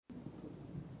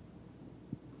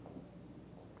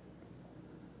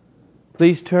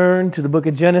Please turn to the book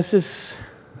of Genesis,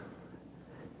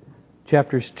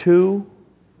 chapters 2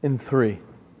 and 3.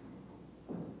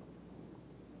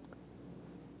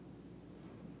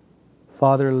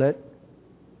 Father, let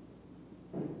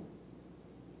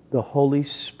the Holy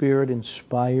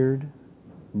Spirit-inspired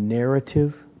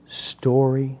narrative,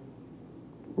 story,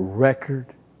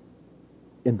 record,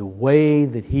 in the way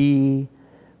that He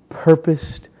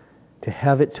purposed to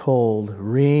have it told,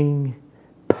 ring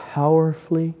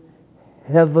powerfully,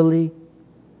 heavily,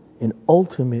 and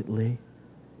ultimately,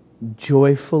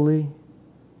 joyfully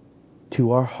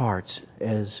to our hearts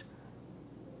as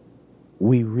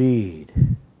we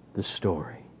read the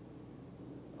story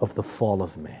of the fall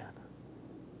of man.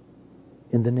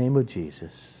 In the name of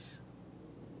Jesus,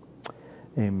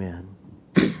 amen.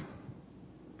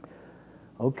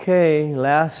 Okay,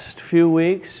 last few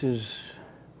weeks as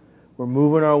we're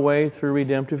moving our way through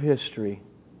redemptive history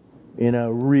in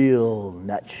a real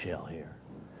nutshell here.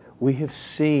 We have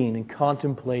seen and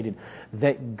contemplated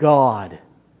that God,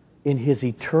 in His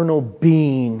eternal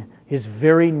being, His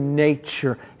very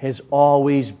nature, has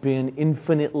always been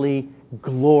infinitely,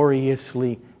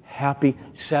 gloriously happy,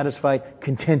 satisfied,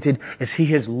 contented, as He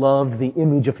has loved the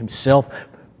image of Himself,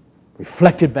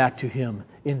 reflected back to Him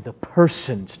in the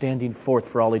person standing forth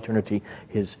for all eternity,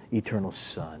 His eternal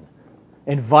Son.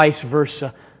 And vice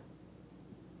versa.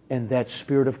 And that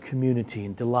spirit of community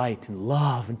and delight and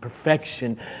love and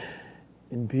perfection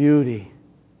and beauty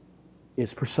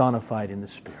is personified in the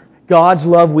Spirit. God's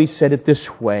love, we said it this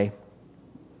way.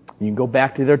 You can go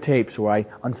back to their tapes where I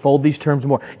unfold these terms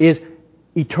more. Is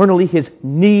eternally His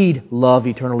need love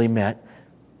eternally met.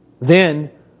 Then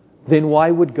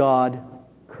why would God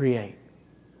create?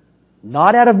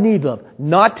 Not out of need love.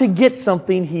 Not to get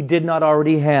something He did not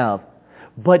already have.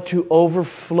 But to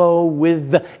overflow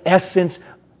with the essence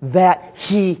that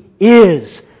He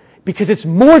is. Because it's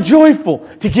more joyful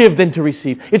to give than to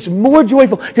receive. It's more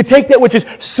joyful to take that which is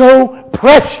so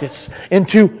precious and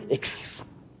to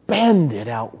expand it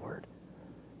outward.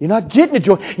 You're not getting the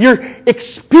joy. You're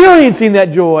experiencing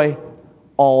that joy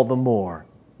all the more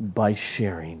by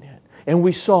sharing it. And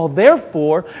we saw,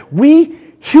 therefore,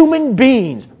 we human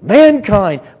beings,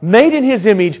 mankind, made in His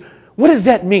image, what does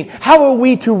that mean? How are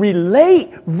we to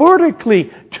relate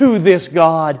vertically to this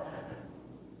God?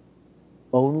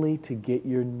 Only to get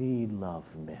your need love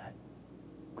met.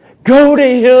 Go to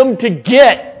Him to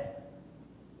get.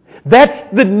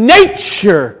 That's the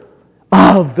nature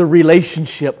of the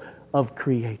relationship of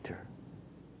Creator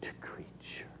to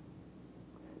creature.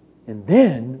 And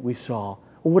then we saw,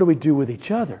 well, what do we do with each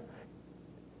other?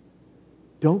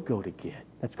 Don't go to get.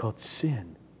 That's called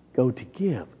sin. Go to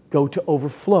give. Go to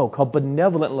overflow, called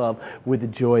benevolent love, with the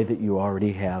joy that you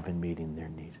already have in meeting their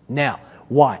needs. Now,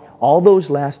 why? All those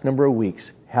last number of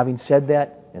weeks, having said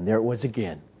that, and there it was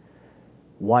again.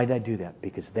 Why did I do that?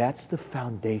 Because that's the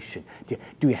foundation.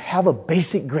 Do you have a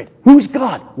basic grid? Who's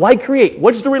God? Why create?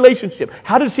 What's the relationship?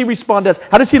 How does He respond to us?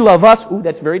 How does He love us? Ooh,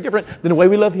 that's very different than the way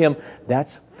we love Him.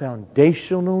 That's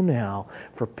foundational now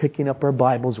for picking up our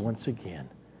Bibles once again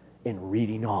and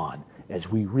reading on as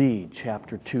we read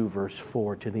chapter 2, verse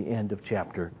 4 to the end of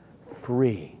chapter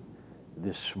 3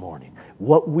 this morning.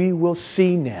 What we will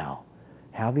see now,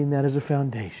 having that as a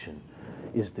foundation,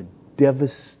 is the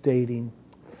devastating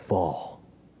fall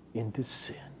into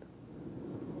sin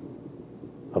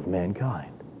of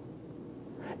mankind.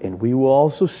 And we will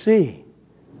also see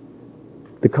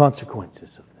the consequences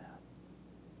of that.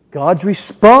 God's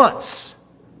response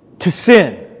to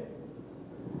sin,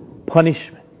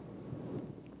 punishment.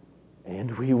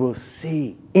 And we will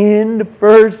see in the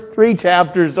first 3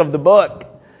 chapters of the book,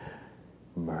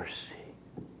 mercy.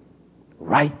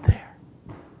 Right there.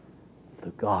 The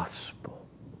gospel.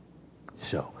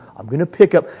 So, I'm going to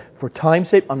pick up, for time's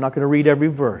sake, I'm not going to read every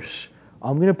verse.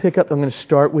 I'm going to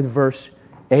start with verse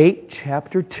 8,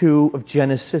 chapter 2 of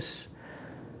Genesis.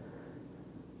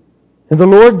 And the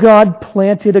Lord God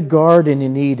planted a garden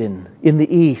in Eden, in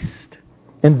the east.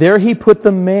 And there He put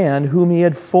the man whom He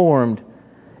had formed.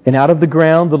 And out of the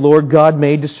ground the Lord God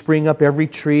made to spring up every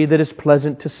tree that is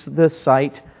pleasant to the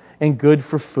sight and good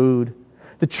for food.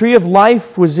 The tree of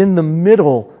life was in the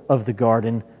middle of the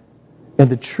garden,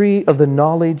 and the tree of the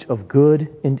knowledge of good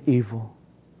and evil.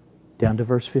 Down to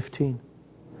verse 15.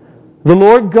 The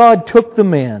Lord God took the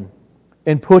man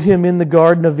and put him in the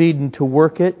Garden of Eden to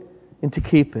work it and to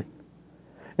keep it.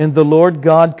 And the Lord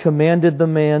God commanded the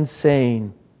man,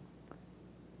 saying,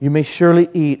 You may surely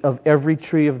eat of every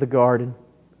tree of the garden,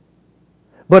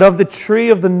 but of the tree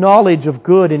of the knowledge of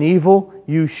good and evil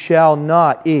you shall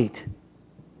not eat.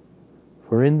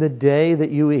 For in the day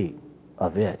that you eat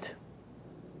of it,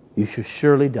 you shall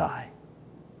surely die.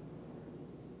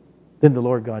 Then the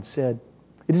Lord God said,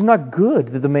 "It is not good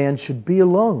that the man should be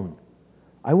alone.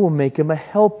 I will make him a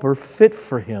helper fit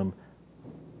for him."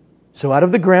 So out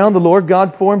of the ground the Lord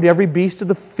God formed every beast of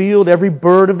the field, every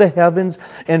bird of the heavens,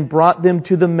 and brought them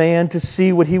to the man to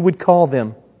see what he would call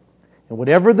them. And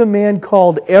whatever the man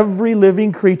called every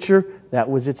living creature, that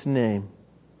was its name.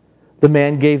 The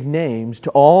man gave names to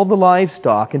all the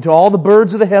livestock and to all the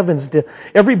birds of the heavens, to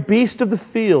every beast of the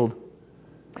field.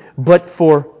 But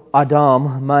for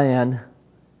Adam, man,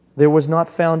 there was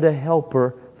not found a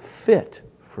helper fit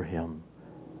for him.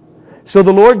 So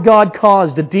the Lord God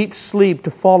caused a deep sleep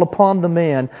to fall upon the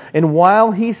man, and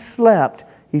while he slept,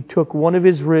 He took one of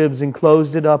his ribs and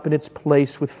closed it up in its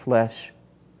place with flesh.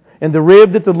 And the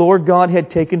rib that the Lord God had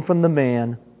taken from the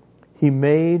man, He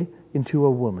made into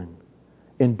a woman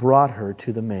and brought her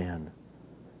to the man.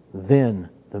 Then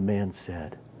the man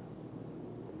said,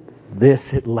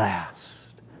 "This at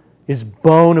last is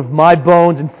bone of my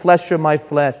bones and flesh of my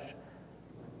flesh.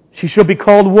 She shall be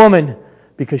called woman,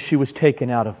 because she was taken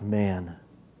out of man.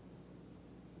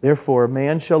 Therefore a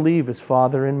man shall leave his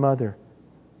father and mother,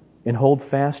 and hold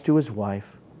fast to his wife,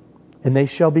 and they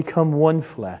shall become one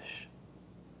flesh.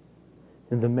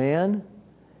 And the man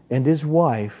and his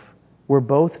wife were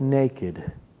both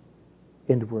naked,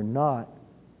 and were not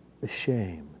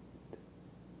ashamed."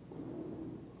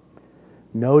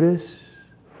 Notice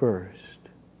first,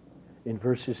 in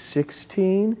verses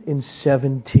 16 and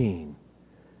 17,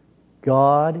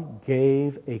 God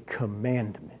gave a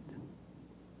commandment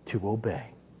to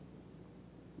obey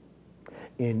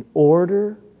in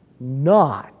order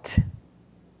not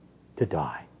to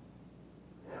die.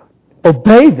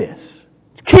 Obey this.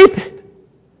 Keep it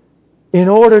in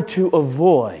order to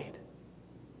avoid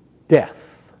death.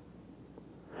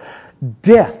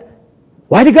 Death.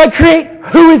 Why did God create?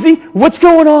 Who is He? What's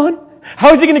going on?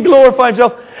 How is He going to glorify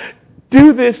Himself?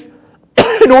 Do this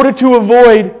in order to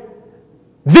avoid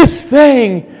this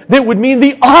thing that would mean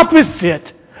the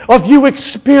opposite of you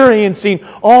experiencing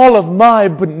all of my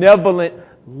benevolent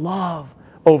love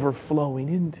overflowing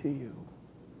into you.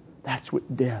 That's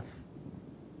what death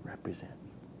represents.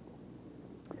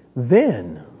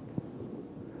 Then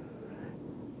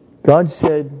God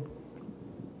said,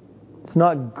 it's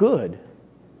not good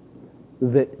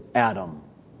that Adam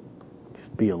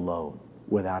just be alone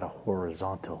without a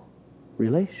horizontal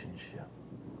relationship.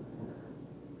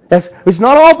 It's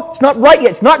not right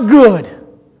yet. It's not good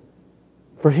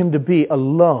for him to be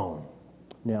alone.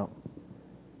 Now,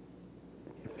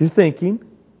 if you're thinking,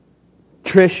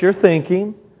 Trish, you're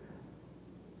thinking,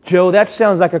 Joe, that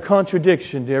sounds like a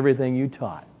contradiction to everything you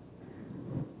taught.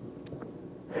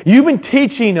 You've been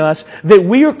teaching us that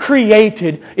we are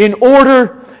created in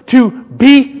order to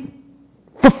be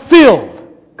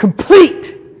fulfilled,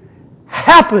 complete,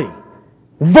 happy,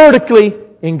 vertically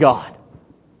in God.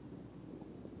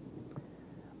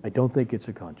 I don't think it's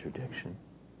a contradiction.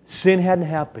 Sin hadn't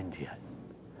happened yet.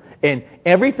 And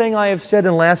everything I have said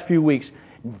in the last few weeks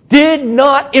did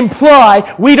not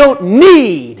imply we don't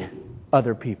need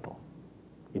other people.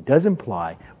 It does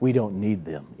imply we don't need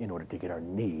them in order to get our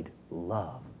need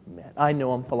love met. I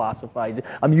know I'm philosophizing.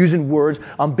 I'm using words.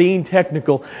 I'm being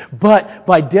technical. But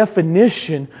by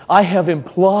definition, I have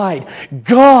implied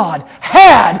God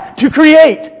had to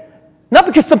create. Not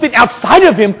because something outside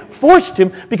of Him forced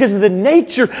Him, because of the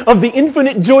nature of the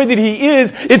infinite joy that He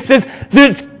is. It says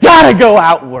that it's got to go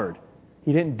outward.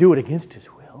 He didn't do it against His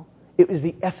will. It was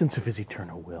the essence of His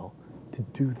eternal will to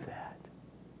do that.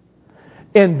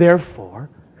 And therefore,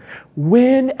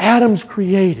 when Adam's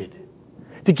created,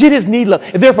 to get his need love,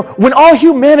 and therefore, when all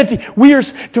humanity, we are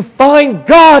to find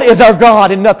God as our God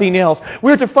and nothing else.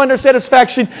 We are to find our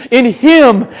satisfaction in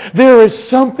Him. There is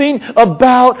something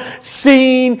about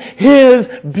seeing His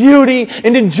beauty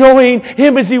and enjoying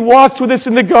Him as He walks with us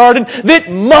in the garden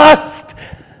that must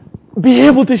be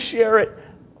able to share it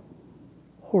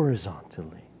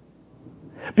horizontally.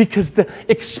 Because the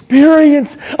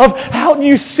experience of how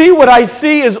you see what I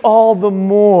see is all the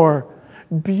more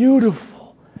beautiful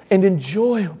and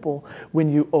enjoyable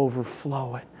when you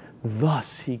overflow it. Thus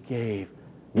He gave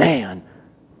man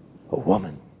a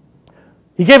woman.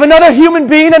 He gave another human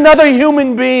being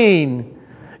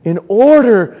in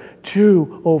order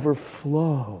to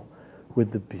overflow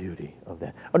with the beauty of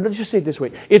that. Or let's just say it this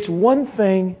way. It's one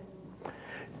thing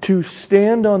to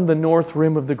stand on the north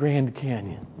rim of the Grand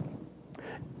Canyon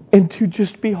and to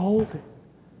just behold it.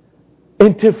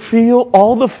 And to feel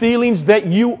all the feelings that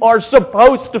you are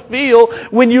supposed to feel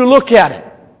when you look at it.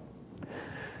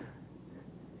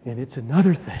 And it's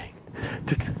another thing.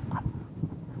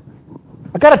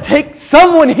 I've got to take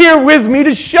someone here with me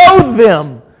to show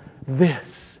them this.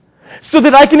 so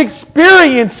that I can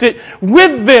experience it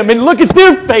with them and look at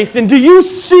their face. And do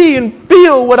you see and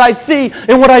feel what I see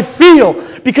and what I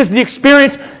feel? Because the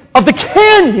experience of the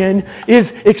canyon is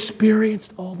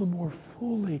experienced all the more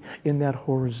fully in that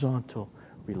horizontal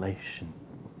relationship.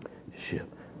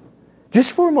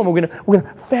 Just for a moment, we're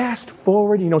going to fast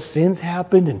forward. Sin's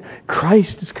happened and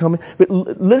Christ is coming. But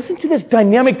listen to this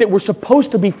dynamic that we're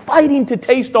supposed to be fighting to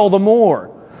taste all the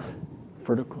more.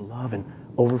 Vertical love and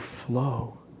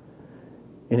overflow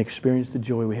and experience the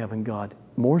joy we have in God.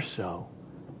 More so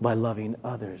by loving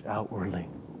others outwardly.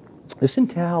 Listen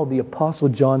to how the Apostle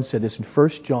John said this in 1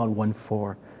 John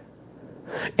 1:4.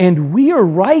 And we are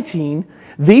writing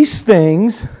these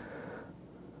things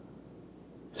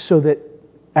so that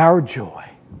our joy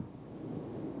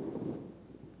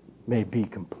may be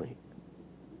complete.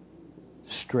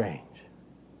 Strange.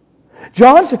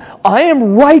 John said, I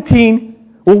am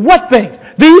writing, what things?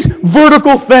 These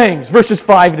vertical things. Verses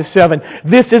 5 to 7.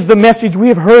 This is the message we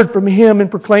have heard from Him and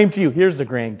proclaimed to you. Here's the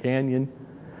Grand Canyon.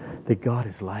 That God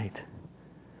is light.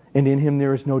 And in Him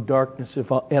there is no darkness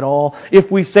at all. If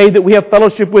we say that we have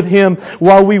fellowship with Him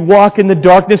while we walk in the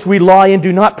darkness, we lie and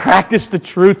do not practice the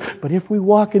truth. But if we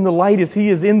walk in the light as He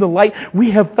is in the light, we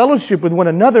have fellowship with one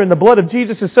another. And the blood of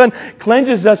Jesus, His Son,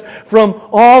 cleanses us from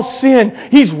all sin.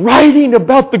 He's writing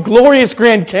about the glorious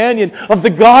Grand Canyon of the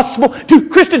gospel to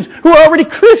Christians who are already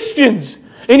Christians.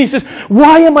 And He says,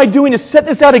 why am I doing this? Set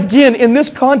this out again in this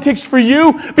context for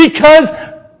you. Because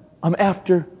I'm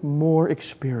after more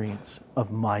experience of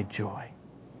my joy.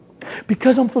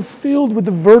 Because I'm fulfilled with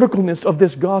the verticalness of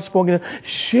this gospel I'm going to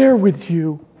share with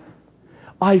you,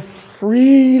 I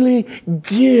freely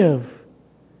give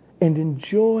and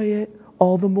enjoy it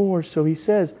all the more. So he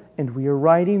says, and we are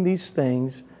writing these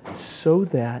things so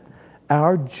that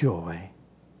our joy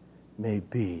may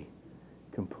be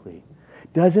complete.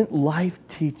 Doesn't life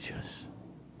teach us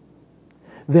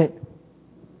that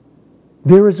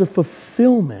there is a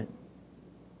fulfillment?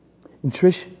 And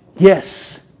Trish,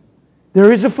 yes,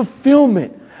 there is a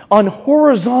fulfillment on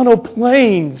horizontal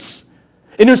planes.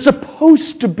 And there's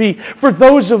supposed to be for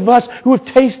those of us who have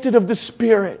tasted of the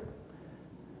Spirit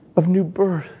of new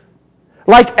birth.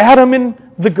 Like Adam in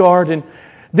the garden,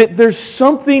 that there's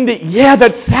something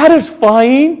that's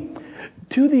satisfying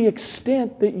to the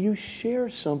extent that you share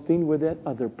something with that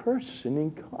other person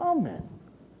in common.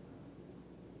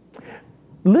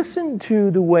 Listen to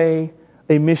the way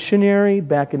a missionary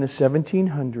back in the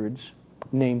 1700s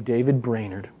named David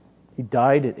Brainerd. He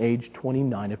died at age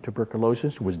 29 of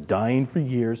tuberculosis, was dying for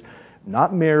years,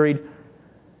 not married,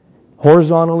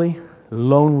 horizontally,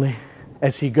 lonely,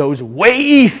 as he goes way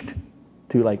east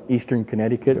to like eastern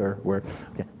Connecticut or where.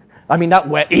 I mean,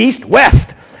 not east,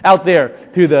 west, out there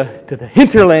to the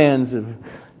hinterlands of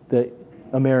the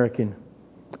American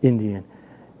Indian.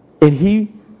 And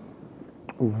he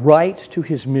writes to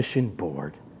his mission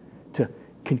board to,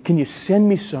 can you send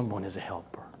me someone as a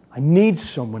helper? I need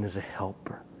someone as a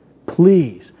helper.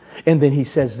 Please. And then he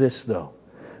says this, though.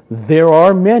 There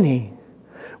are many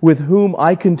with whom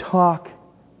I can talk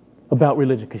about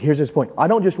religion. Because here's his point. I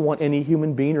don't just want any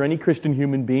human being or any Christian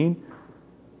human being.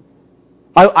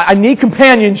 I need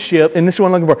companionship, and this is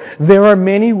what I'm looking for. There are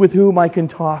many with whom I can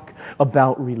talk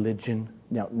about religion.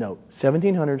 Now, no,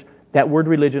 1700s, that word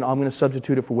religion, I'm going to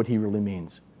substitute it for what he really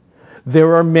means.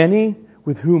 There are many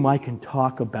with whom I can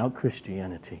talk about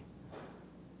Christianity,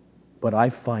 but I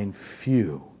find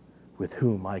few with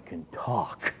whom I can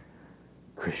talk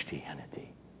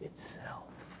Christianity itself.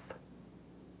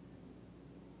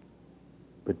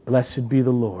 But blessed be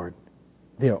the Lord,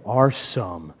 there are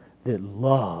some that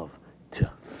love to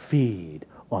feed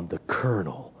on the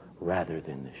kernel rather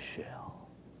than the shell.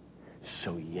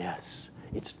 So yes,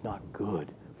 it's not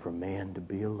good for man to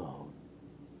be alone.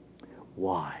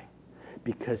 Why?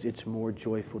 Because it's more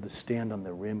joyful to stand on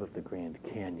the rim of the Grand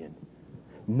Canyon.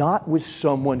 Not with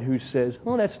someone who says,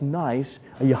 oh, that's nice.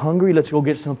 Are you hungry? Let's go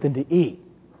get something to eat.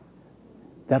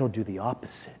 That'll do the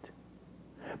opposite.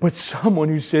 But someone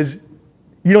who says,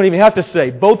 you don't even have to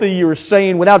say. Both of you are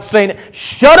saying without saying it,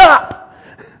 shut up!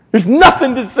 There's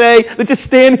nothing to say. Let's just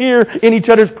stand here in each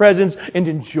other's presence and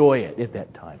enjoy it at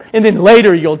that time. And then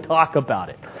later you'll talk about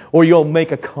it. Or you'll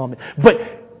make a comment. But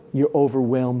you're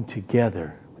overwhelmed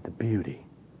together with the beauty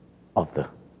of the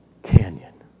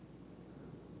canyon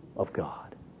of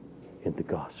God in the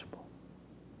gospel.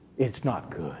 It's not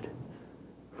good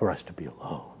for us to be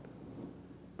alone,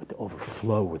 but to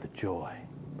overflow with the joy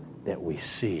that we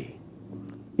see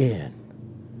in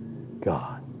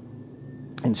God.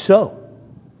 And so,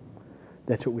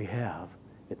 that's what we have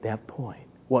at that point.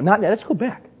 Well, not now. Let's go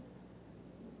back.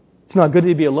 It's not good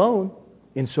to be alone.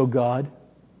 And so God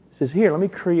says, here, let me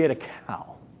create a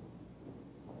cow.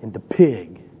 and the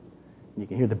pig. You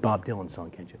can hear the Bob Dylan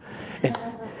song, can't you?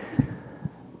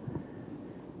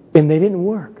 And they didn't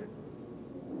work.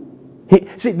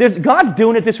 God's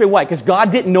doing it this way. Why? Because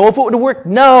God didn't know if it would work?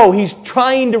 No, He's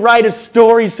trying to write a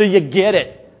story so you get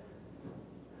it.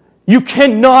 You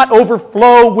cannot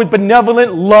overflow with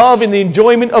benevolent love and the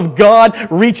enjoyment of God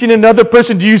reaching another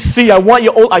person. Do you see? I want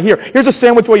you. Here's a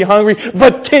sandwich while you're hungry.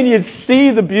 But can you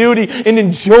see the beauty and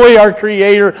enjoy our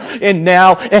Creator? And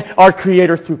now, our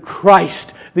Creator through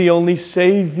Christ, the only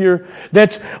Savior.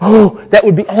 That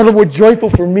would be all the more joyful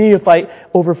for me if I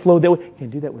overflowed that way. You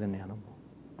can't do that with an animal.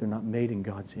 They're not made in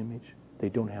God's image. They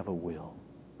don't have a will.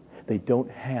 They don't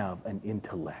have an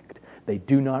intellect. They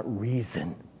do not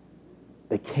reason.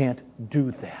 They can't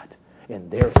do that. And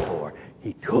therefore,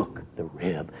 He took the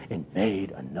rib and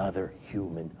made another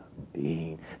human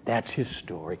being. That's His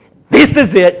story. This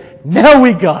is it. Now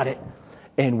we got it.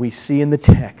 And we see in the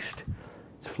text,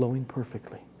 it's flowing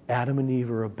perfectly. Adam and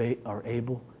Eve are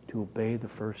able to obey the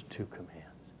first two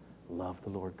commands. Love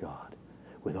the Lord God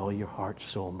with all your heart,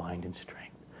 soul, mind, and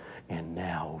strength. And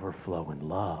now overflow in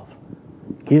love,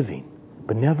 giving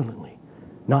benevolently,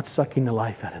 not sucking the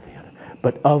life out of the other,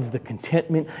 but of the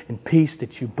contentment and peace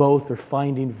that you both are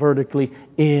finding vertically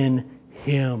in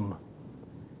Him.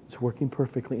 It's working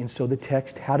perfectly. And so the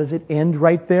text, how does it end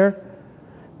right there?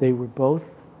 They were both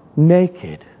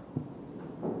naked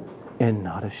and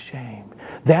not ashamed.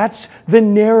 That's the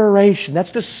narration.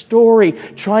 That's the story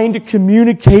trying to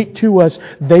communicate to us.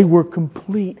 They were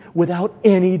complete without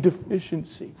any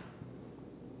deficiency.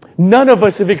 None of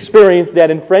us have experienced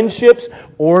that in friendships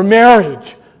or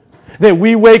marriage. That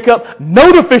we wake up,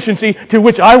 no deficiency to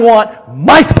which I want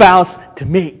my spouse to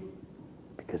meet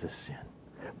because of sin.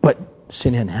 But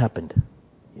sin hadn't happened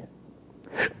yet.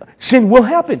 Sin will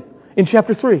happen in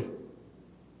chapter 3.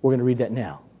 We're going to read that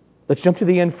now. Let's jump to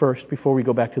the end first before we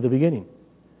go back to the beginning.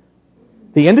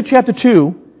 The end of chapter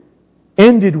 2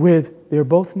 ended with they're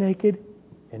both naked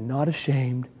and not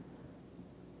ashamed.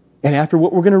 And after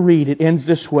what we're going to read, it ends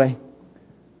this way.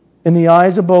 And the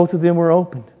eyes of both of them were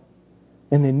opened.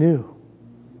 And they knew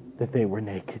that they were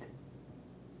naked.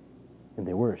 And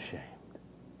they were ashamed.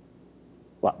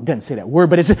 Well, it doesn't say that word,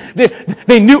 but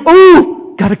they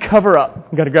knew, got to cover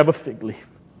up. Got to grab a fig leaf.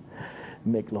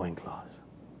 Make loincloths.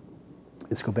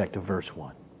 Let's go back to verse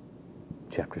 1.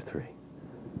 Chapter 3.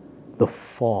 The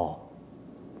fall.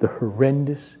 The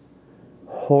horrendous,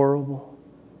 horrible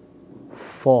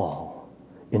fall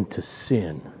into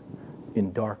sin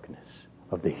in darkness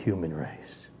of the human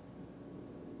race.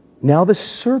 Now the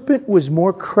serpent was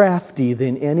more crafty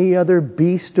than any other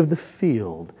beast of the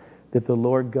field that the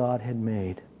Lord God had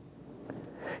made.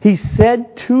 He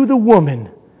said to the woman,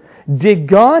 "Did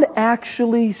God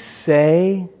actually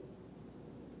say,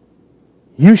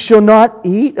 'You shall not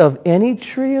eat of any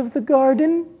tree of the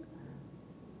garden'?"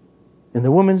 And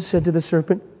the woman said to the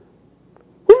serpent,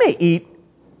 "We may eat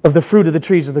of the fruit of the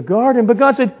trees of the garden," but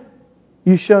God said,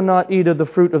 "You shall not eat of the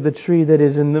fruit of the tree that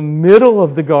is in the middle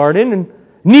of the garden, and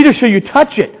neither shall you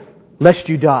touch it, lest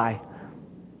you die."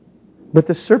 But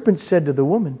the serpent said to the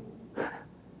woman,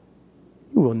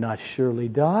 "You will not surely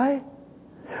die.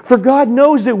 For God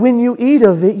knows that when you eat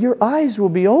of it, your eyes will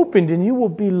be opened, and you will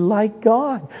be like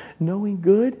God, knowing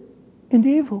good and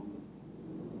evil."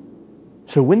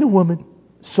 So when the woman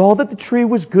saw that the tree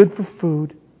was good for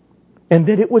food, and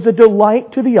that it was a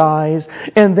delight to the eyes,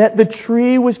 and that the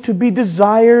tree was to be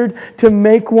desired to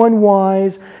make one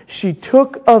wise, she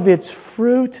took of its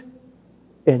fruit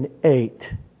and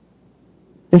ate.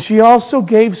 And she also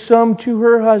gave some to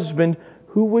her husband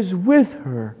who was with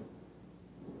her,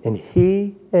 and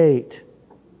he ate.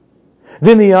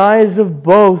 Then the eyes of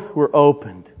both were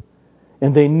opened,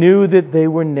 and they knew that they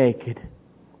were naked.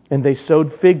 And they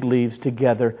sewed fig leaves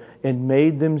together and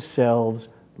made themselves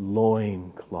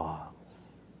loincloths.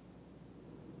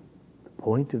 The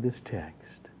point of this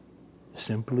text is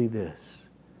simply this: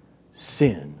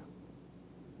 sin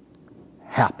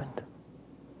happened.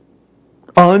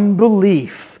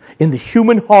 Unbelief in the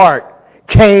human heart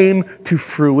came to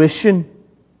fruition.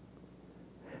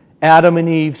 Adam and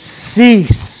Eve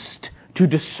ceased to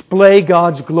display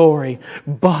God's glory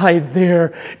by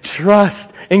their trust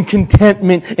and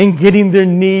contentment in getting their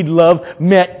need love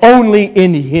met only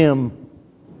in Him.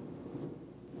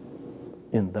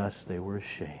 And thus they were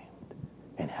ashamed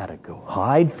and had to go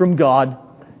hide from God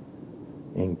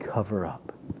and cover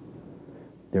up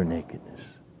their nakedness.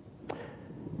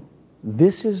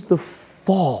 This is the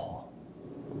fall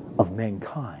of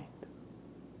mankind.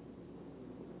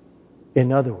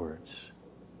 In other words,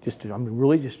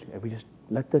 we just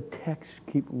let the text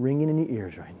keep ringing in your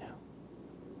ears right now.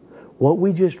 What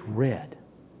we just read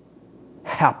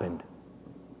happened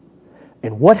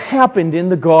And what happened in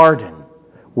the garden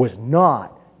was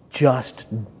not just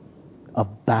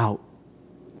about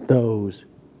those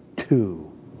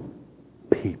two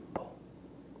people.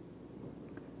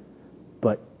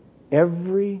 But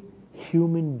every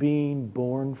human being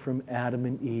born from Adam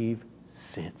and Eve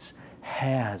since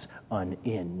has an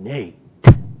innate,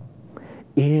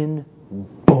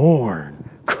 inborn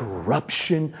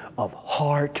corruption of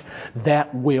heart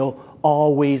that will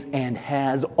always and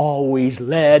has always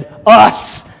led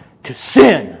us to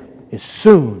sin as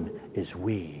soon as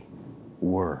we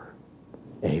were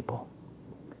able.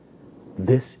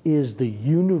 This is the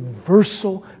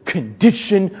universal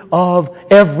condition of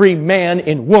every man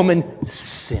and woman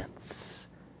since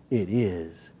it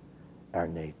is our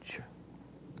nature.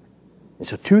 And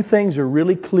so two things are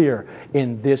really clear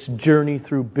in this journey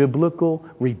through biblical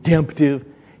redemptive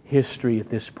history at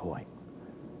this point.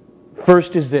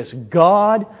 First is this: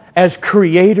 God, as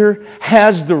Creator,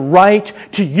 has the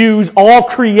right to use all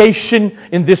creation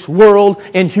in this world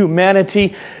and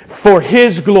humanity for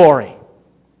His glory.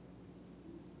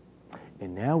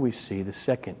 And now we see the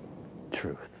second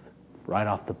truth right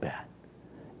off the bat.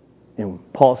 And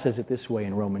Paul says it this way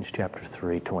in Romans chapter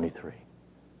 3:23.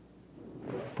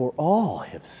 For all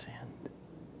have sinned.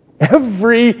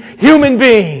 Every human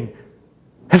being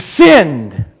has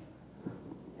sinned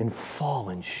and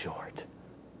fallen short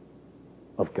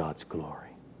of God's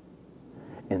glory.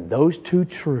 And those two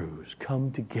truths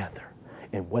come together,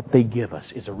 and what they give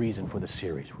us is a reason for the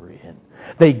series we're in.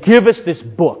 They give us this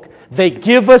book. They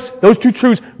give us, those two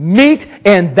truths meet,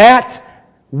 and that's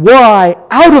why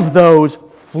out of those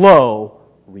flow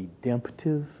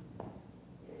redemptive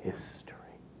history.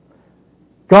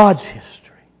 God's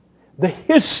history. The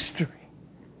history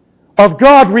of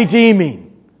God redeeming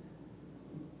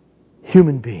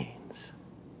human beings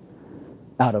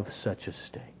out of such a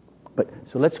state. But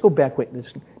so let's go back,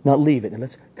 let's not leave it, and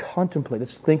let's contemplate,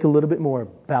 let's think a little bit more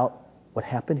about what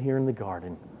happened here in the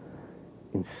garden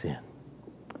in sin.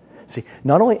 See,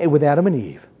 not only with Adam and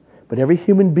Eve, but every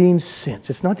human being's sins.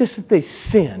 It's not just that they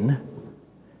sin,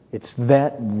 it's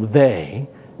that they,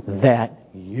 that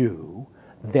you,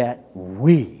 that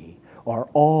we are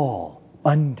all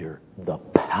under the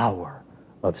power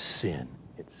of sin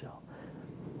itself.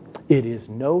 It is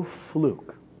no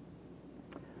fluke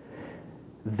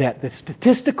that the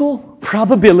statistical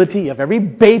probability of every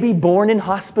baby born in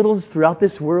hospitals throughout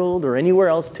this world or anywhere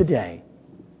else today,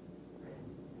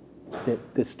 that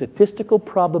the statistical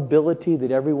probability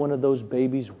that every one of those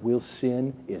babies will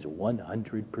sin is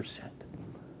 100%.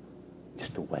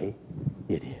 Just the way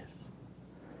it is.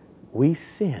 We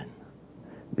sin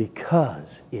because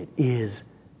it is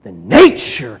the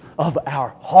nature of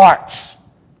our hearts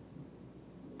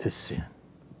to sin.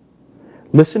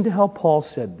 Listen to how Paul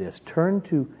said this. Turn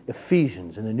to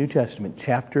Ephesians in the New Testament,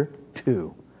 chapter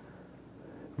 2,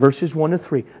 verses 1 to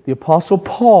 3. The Apostle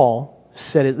Paul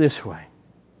said it this way.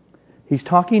 He's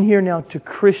talking here now to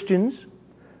Christians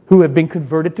who have been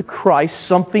converted to Christ.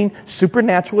 Something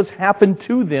supernatural has happened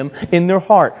to them in their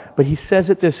heart. But he says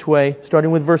it this way,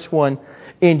 starting with verse 1.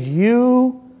 And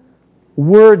you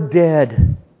were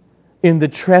dead in the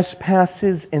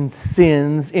trespasses and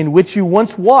sins in which you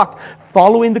once walked,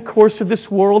 following the course of this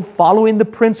world, following the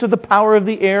prince of the power of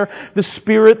the air, the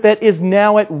spirit that is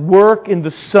now at work in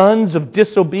the sons of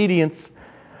disobedience,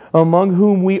 among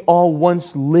whom we all once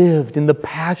lived in the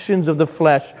passions of the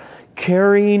flesh,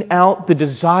 carrying out the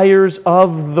desires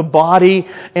of the body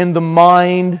and the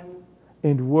mind,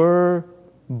 and were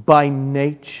by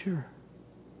nature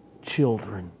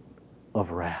children of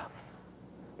wrath,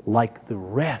 like the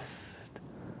rest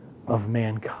of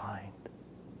mankind.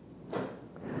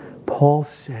 Paul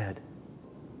said,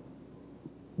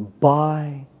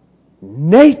 by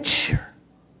nature,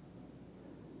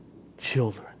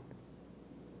 children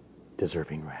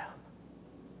deserving wrath.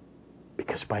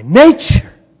 Because by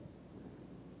nature,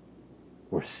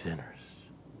 we're sinners.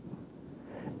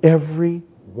 Every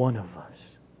one of us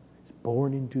is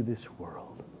born into this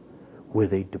world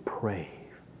with a depraved,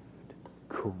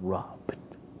 corrupt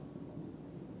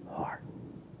heart.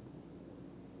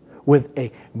 With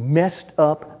a messed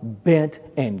up, bent,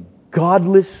 and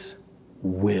godless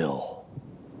will.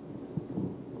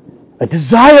 A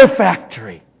desire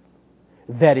factory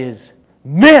that is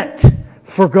meant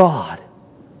for God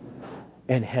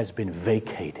and has been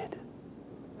vacated.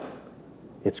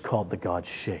 It's called the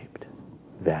God-shaped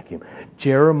vacuum.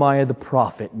 Jeremiah the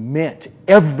prophet meant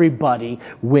everybody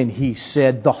when he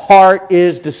said, the heart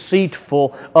is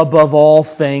deceitful above all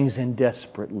things and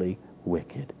desperately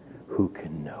wicked. Who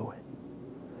can know it?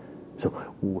 So,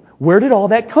 where did all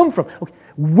that come from?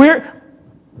 Okay,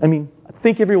 I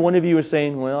think every one of you is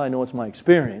saying, well, I know it's my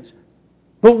experience.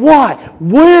 But why?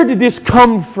 Where did this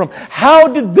come from? How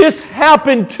did this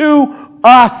happen to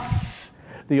us?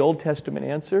 The Old Testament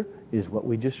answer is what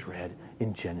we just read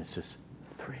in Genesis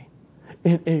 3.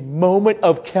 In a moment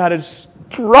of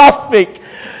catastrophic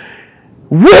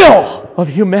will of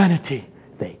humanity,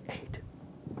 they ate.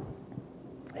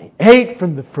 They ate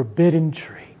from the forbidden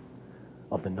tree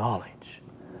of the knowledge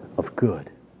of good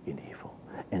and evil.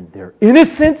 And their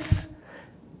innocence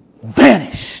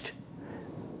vanished.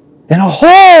 And a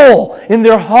hole in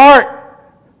their heart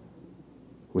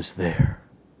was there.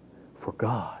 For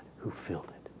God, who filled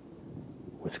it,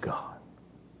 was gone.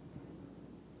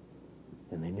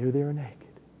 And they knew they were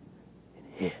naked and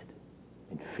hid,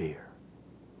 and fear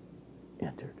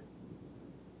entered.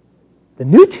 The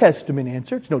New Testament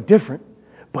answer, it's no different,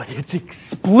 but it's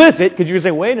explicit, because you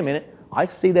say, wait a minute, I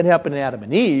see that happen to Adam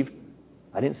and Eve.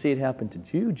 I didn't see it happen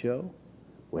to you, Joe.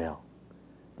 Well,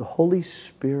 the Holy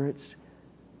Spirit's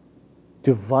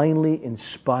divinely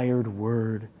inspired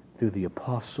word through the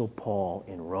Apostle Paul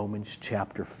in Romans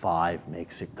chapter 5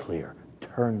 makes it clear.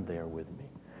 Turn there with me.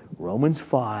 Romans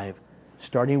 5,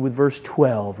 starting with verse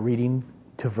 12, reading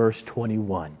to verse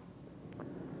 21.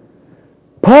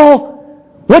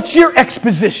 Paul, what's your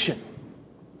exposition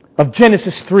of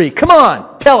Genesis 3? Come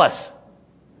on, tell us.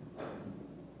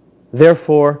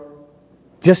 Therefore,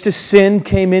 just as sin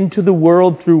came into the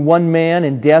world through one man,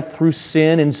 and death through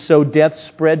sin, and so death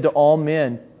spread to all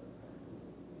men,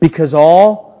 because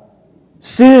all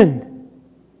sinned.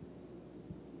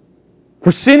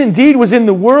 For sin indeed was in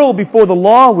the world before the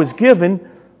law was given,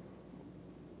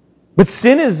 but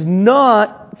sin is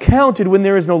not counted when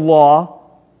there is no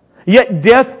law. Yet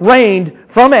death reigned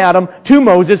from Adam to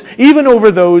Moses, even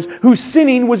over those whose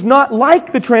sinning was not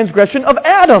like the transgression of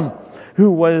Adam,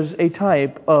 who was a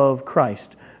type of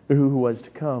Christ, who was to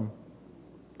come.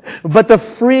 But the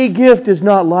free gift is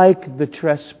not like the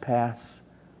trespass.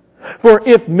 For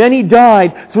if many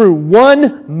died through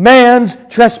one man's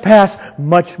trespass,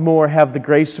 much more have the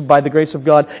grace by the grace of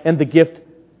God and the gift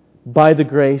by the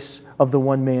grace of the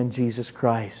one man, Jesus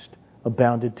Christ,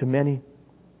 abounded to many.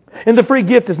 And the free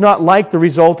gift is not like the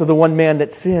result of the one man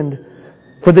that sinned.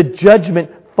 For the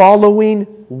judgment following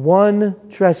one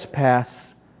trespass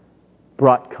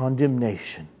brought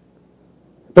condemnation.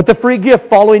 But the free gift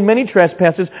following many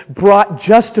trespasses brought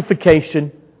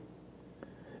justification.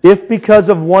 If because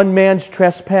of one man's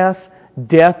trespass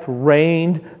death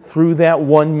reigned through that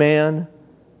one man,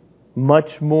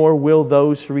 much more will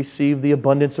those who receive the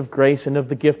abundance of grace and of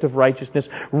the gift of righteousness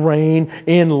reign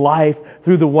in life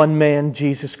through the one man,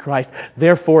 Jesus Christ.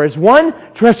 Therefore, as one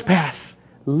trespass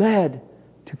led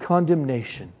to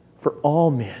condemnation for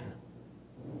all men,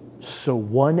 so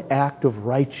one act of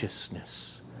righteousness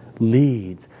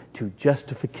leads to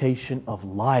justification of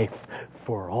life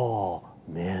for all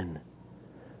men.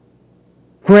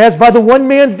 For as by the one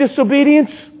man's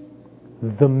disobedience,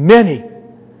 the many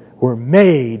were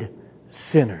made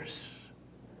sinners,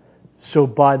 so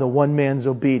by the one man's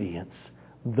obedience,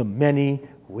 the many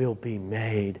will be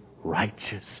made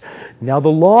righteous. Now the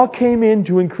law came in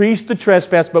to increase the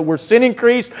trespass, but where sin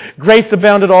increased, grace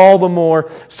abounded all the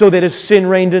more, so that as sin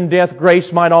reigned in death,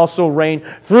 grace might also reign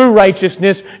through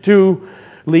righteousness,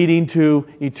 leading to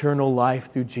eternal life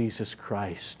through Jesus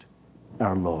Christ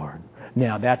our Lord.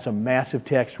 Now, that's a massive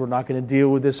text. We're not going to deal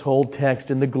with this whole text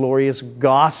in the glorious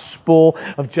gospel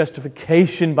of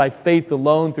justification by faith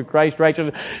alone through Christ's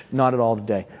righteousness. Not at all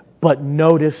today. But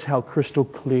notice how crystal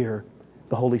clear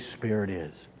the Holy Spirit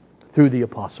is through the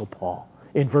Apostle Paul.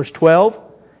 In verse 12,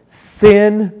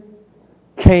 sin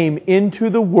came into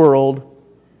the world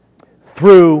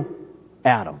through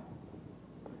Adam.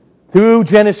 Through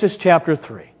Genesis chapter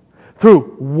 3.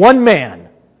 Through one man,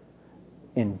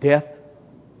 and death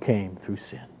came through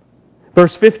sin.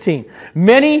 Verse 15,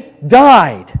 many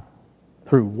died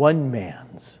through one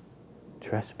man's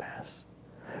trespass.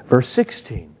 Verse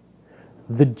 16,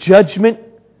 the judgment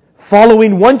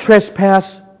following one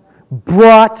trespass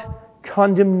brought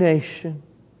condemnation.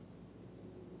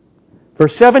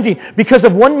 Verse 17, because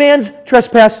of one man's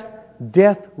trespass,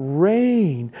 death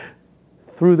reigned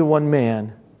through the one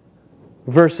man.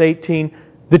 Verse 18,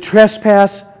 the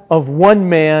trespass of one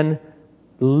man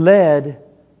led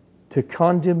to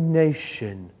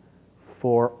condemnation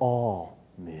for all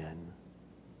men.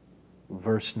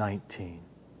 Verse 19.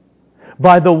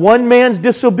 By the one man's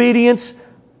disobedience,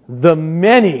 the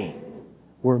many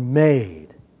were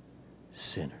made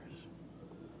sinners.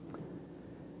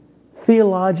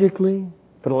 Theologically,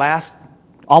 for the last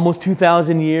almost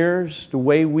 2,000 years, the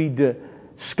way we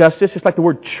discussed this. Just like the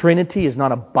word Trinity is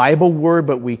not a Bible word,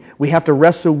 but we have to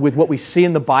wrestle with what we see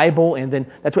in the Bible, and then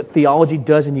that's what theology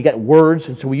does, and you get words,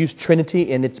 and so we use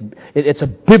Trinity, and it's a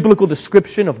biblical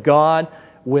description of God.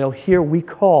 Well, here we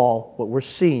call what we're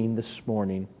seeing this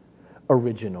morning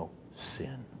original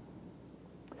sin.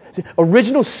 See,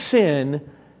 original sin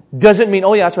doesn't mean,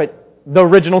 oh yeah, that's right, the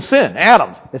original sin,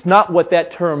 Adam's. It's not what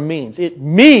that term means. It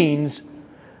means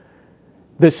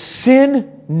the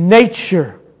sin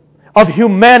nature of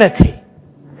humanity,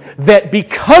 that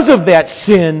because of that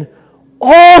sin,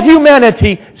 all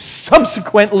humanity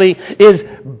subsequently is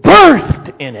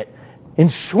birthed in it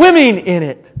and swimming in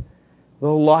it. The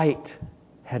light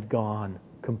had gone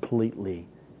completely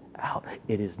out.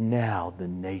 It is now the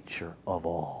nature of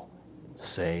all,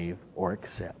 save or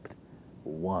except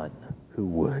one who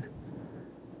would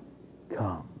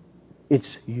come.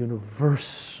 It's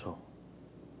universal,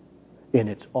 and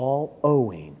it's all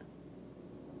owing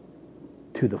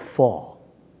to the fall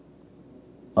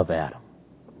of Adam.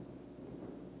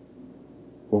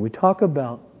 When we talk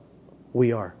about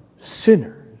we are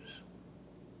sinners,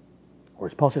 or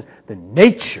as Paul says, the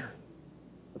nature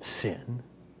of sin,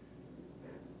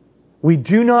 we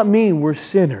do not mean we're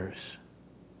sinners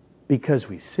because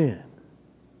we sin.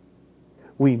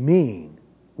 We mean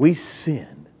we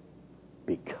sin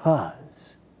because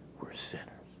we're sinners.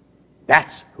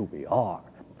 That's who we are.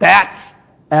 That's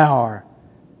our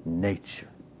nature.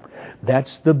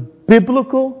 That's the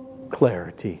biblical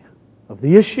clarity of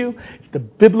the issue. It's the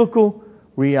biblical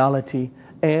reality.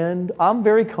 And I'm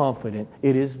very confident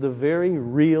it is the very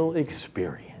real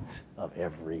experience of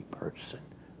every person,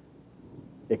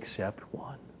 except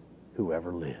one who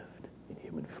ever lived in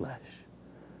human flesh.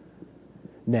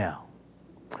 Now,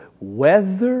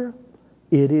 whether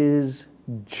it is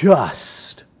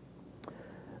just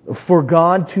for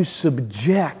God to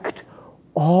subject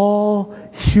all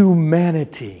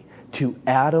humanity to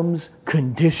Adam's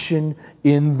condition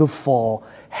in the fall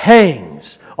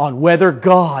hangs on whether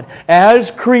God,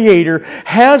 as Creator,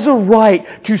 has a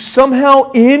right to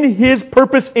somehow, in His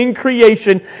purpose in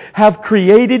creation, have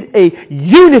created a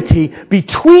unity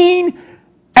between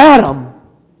Adam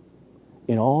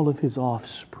and all of his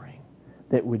offspring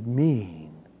that would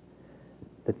mean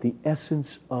that the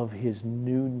essence of his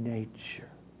new nature,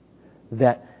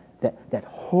 that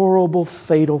horrible,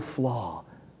 fatal flaw,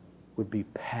 would be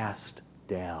passed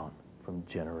down from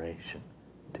generation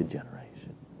to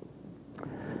generation.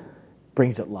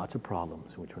 Brings up lots of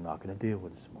problems which we're not going to deal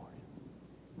with this morning.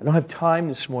 I don't have time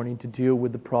this morning to deal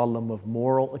with the problem of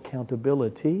moral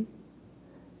accountability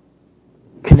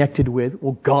connected with,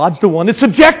 well, God's the one that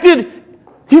subjected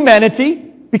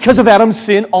humanity because of Adam's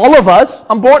sin. All of us.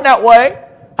 I'm born that way.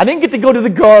 I didn't get to go to the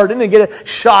garden and get a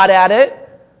shot at it.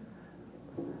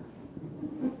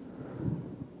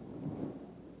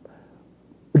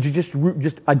 Would you just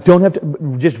I don't have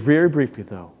to, just very briefly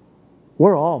though,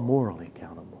 we're all morally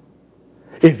accountable.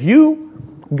 If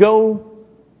you go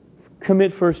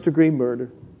commit first-degree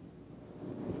murder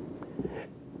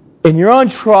and you're on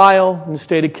trial in the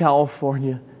state of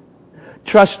California,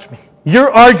 trust me,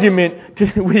 your argument,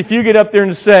 if you get up there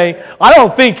and say, I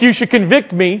don't think you should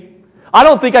convict me, I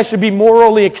don't think I should be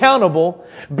morally accountable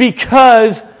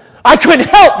because I couldn't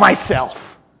help myself.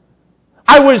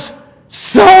 I was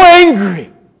so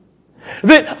angry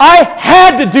that I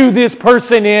had to do this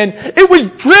person in.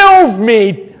 It drove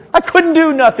me. I couldn't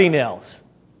do nothing else.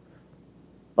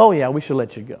 Oh yeah, we should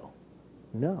let you go.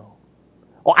 No.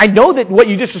 Well, I know that what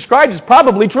you just described is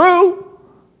probably true.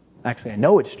 Actually, I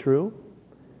know it's true.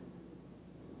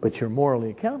 But you're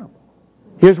morally accountable.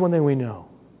 Here's one thing we know.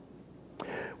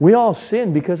 We all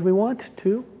sin because we want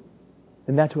to.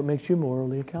 And that's what makes you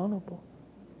morally accountable.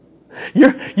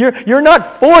 You're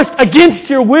not forced against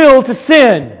your will to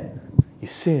sin. You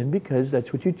sin because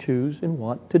that's what you choose and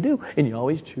want to do. And you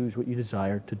always choose what you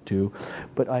desire to do.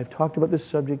 But I've talked about this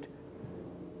subject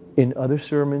in other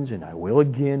sermons, and I will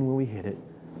again when we hit it.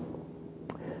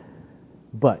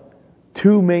 But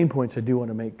two main points I do want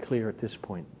to make clear at this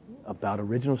point about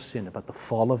original sin, about the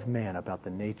fall of man, about the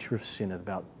nature of sin,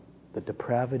 about the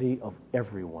depravity of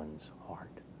everyone's heart.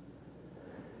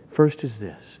 First is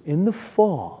this. In the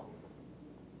fall,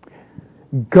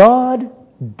 God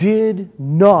did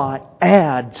not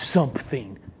add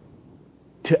something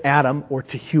to Adam or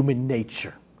to human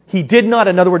nature. He did not,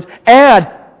 in other words,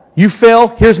 add, you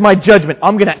fail, here's my judgment.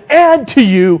 I'm going to add to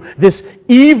you this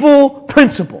evil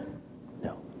principle.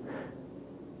 No.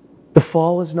 The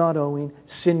fall is not owing,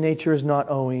 sin nature is not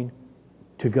owing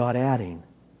to God adding.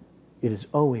 It is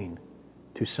owing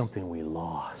to something we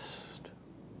lost.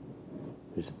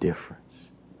 There's a difference.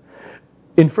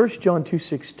 In 1 John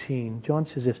 2:16, John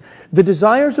says this, the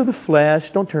desires of the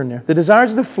flesh, don't turn there, the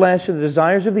desires of the flesh and the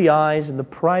desires of the eyes and the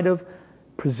pride of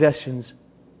possessions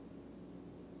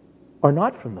are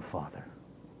not from the Father,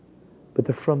 but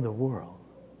they're from the world.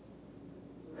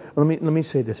 Let me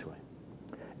say it this way.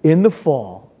 In the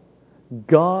fall,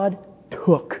 God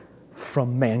took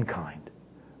from mankind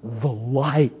the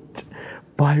light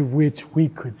by which we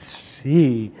could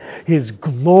see His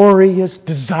glorious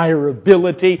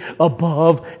desirability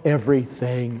above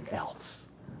everything else.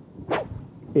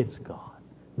 It's God.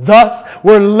 Thus,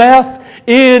 we're left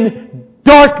in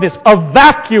darkness, a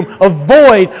vacuum, a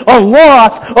void, a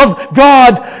loss of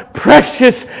God's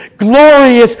precious,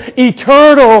 glorious,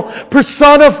 eternal,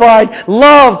 personified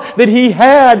love that He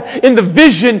had in the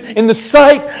vision, in the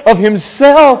sight of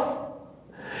Himself.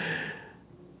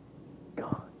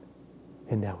 God.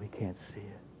 And now we can't see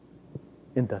it,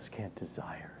 and thus can't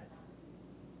desire it.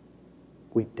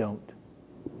 We don't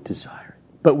desire it.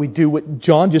 But we do what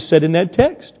John just said in that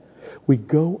text. We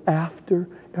go after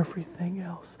everything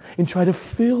else and try to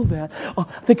fill that. Oh,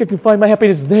 I think I can find my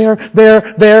happiness there,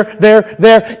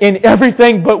 in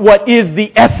everything but what is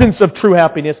the essence of true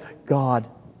happiness, God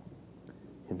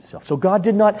Himself. So God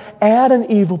did not add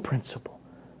an evil principle.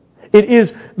 It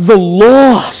is the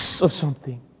loss of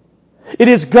something. It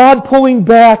is God pulling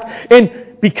back, and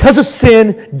because of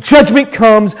sin, judgment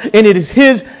comes, and it is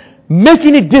His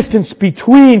making a distance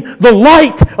between the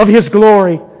light of His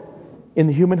glory in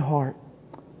the human heart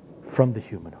from the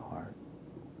human heart.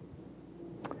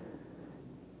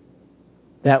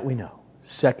 That we know.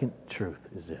 Second truth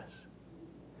is this.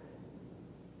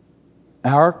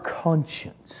 Our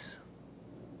conscience,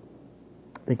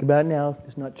 think about it now if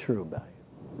it's not true about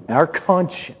you. Our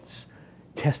conscience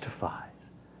testifies,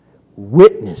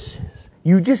 witnesses.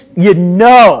 You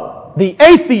know, the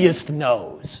atheist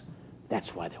knows. That's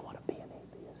why they want to be an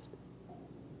atheist.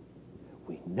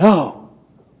 We know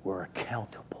we're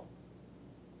accountable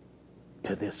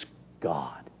to this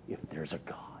God, if there's a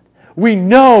God. We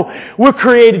know we're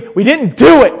created. We didn't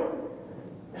do it.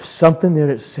 There's something there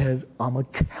that says, I'm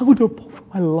accountable for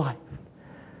my life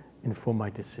and for my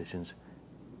decisions.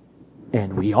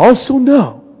 And we also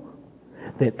know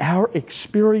that our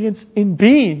experience in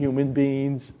being human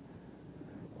beings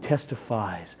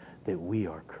testifies that we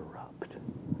are corrupt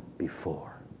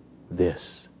before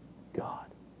this God.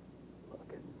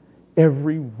 Look,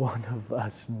 every one of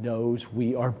us knows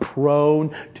we are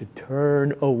prone to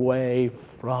turn away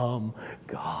from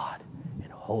God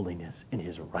in holiness, in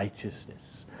His righteousness.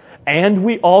 And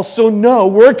we also know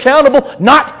we're accountable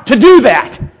not to do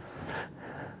that.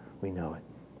 We know it.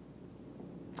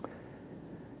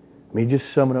 Let me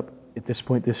just sum it up at this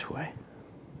point this way.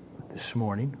 This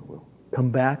morning, we'll come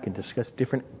back and discuss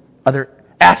different other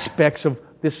aspects of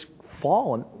this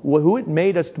fall and who it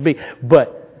made us to be.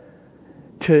 But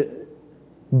to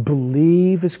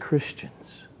believe as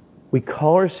Christians, we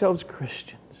call ourselves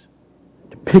Christians,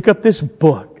 to pick up this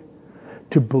book,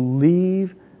 to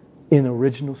believe in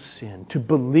original sin, to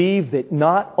believe that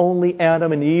not only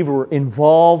Adam and Eve were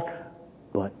involved,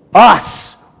 but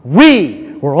us,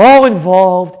 we were all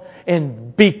involved,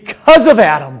 and because of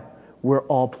Adam, we're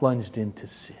all plunged into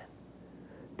sin.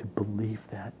 To believe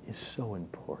that is so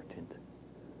important.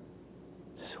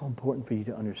 It's so important for you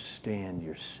to understand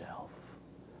yourself.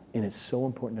 And it's so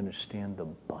important to understand the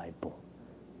Bible.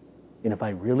 And if I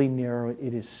really narrow it,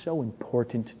 it is so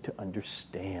important to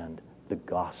understand the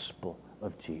gospel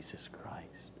of Jesus Christ.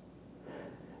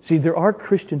 See, there are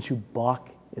Christians who balk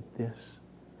at this.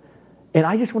 And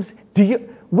I just want to say,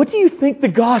 what do you think the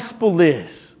gospel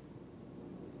is?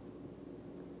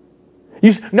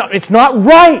 No, it's not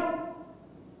right.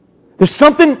 There's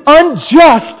something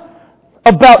unjust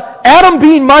about Adam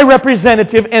being my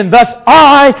representative, and thus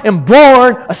I am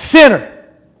born a sinner.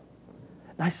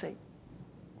 And I say,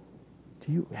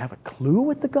 do you have a clue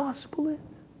what the gospel is?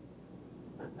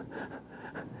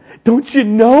 Don't you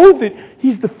know that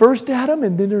He's the first Adam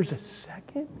and then there's a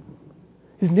second?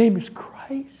 His name is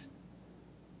Christ.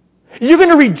 You're going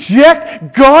to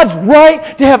reject God's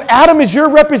right to have Adam as your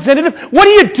representative? What do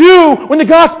you do when the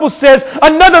gospel says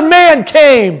another man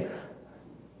came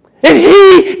and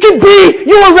he can be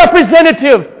your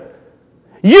representative?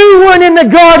 You weren't in the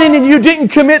garden and you didn't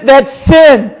commit that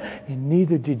sin. And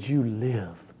neither did you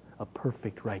live a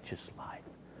perfect, righteous life.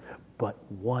 But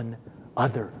one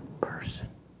other person,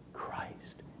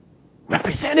 Christ,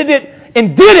 represented it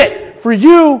and did it for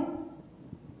you.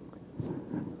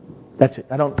 That's it.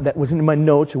 That wasn't in my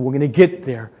notes, and we're going to get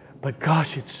there. But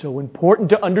gosh, it's so important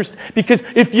to understand, because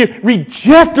if you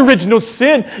reject original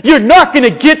sin, you're not going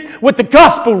to get what the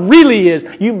gospel really is.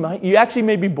 You actually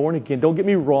may be born again, don't get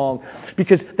me wrong,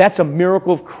 because that's a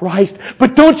miracle of Christ.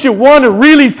 But don't you want to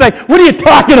really say, what are you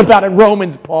talking about in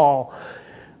Romans, Paul?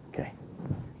 Okay,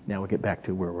 now we'll get back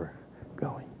to where we're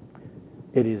going.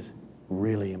 It is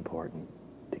really important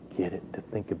to get it, to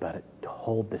think about it, to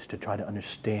hold this, to try to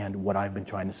understand what I've been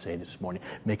trying to say this morning.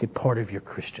 Make it part of your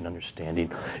Christian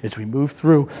understanding as we move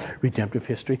through redemptive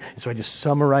history. So I just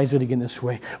summarize it again this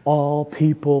way. All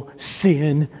people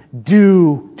sin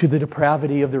due to the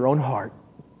depravity of their own heart.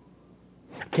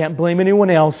 Can't blame anyone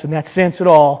else in that sense at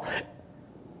all.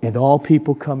 And all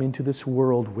people come into this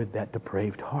world with that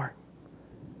depraved heart.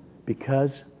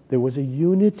 Because there was a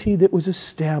unity that was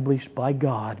established by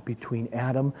God between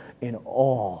Adam and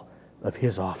all of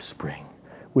his offspring,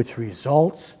 which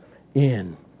results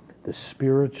in the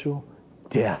spiritual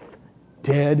death.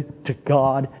 Dead to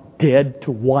God, dead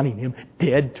to wanting Him,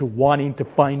 dead to wanting to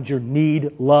find your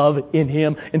need, love in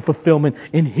Him, and fulfillment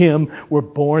in Him. We're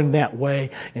born that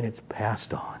way, and it's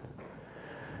passed on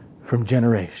from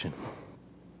generation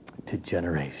to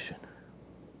generation.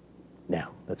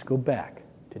 Now, let's go back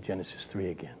to Genesis 3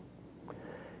 again.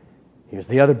 Here's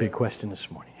the other big question this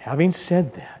morning. Having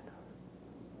said that,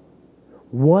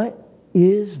 what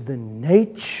is the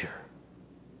nature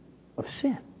of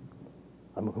sin?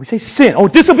 We say sin. Oh,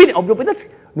 disobedience. Oh, but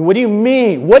what do you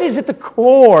mean? What is at the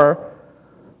core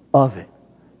of it?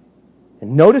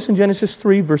 And notice in Genesis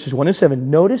 3, verses 1 and 7,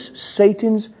 notice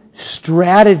Satan's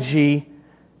strategy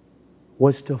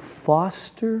was to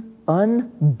foster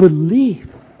unbelief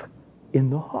in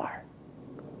the heart.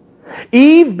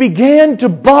 Eve began to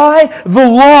buy the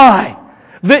lie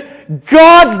that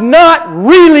God's not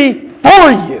really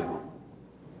for you.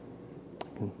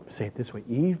 I can say it this way.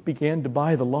 Eve began to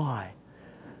buy the lie.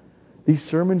 These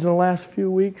sermons in the last few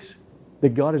weeks,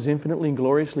 that God is infinitely and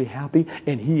gloriously happy,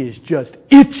 and He is just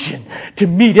itching to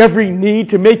meet every need,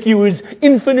 to make you as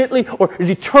infinitely or as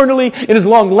eternally and as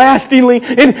long-lastingly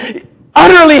and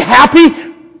utterly happy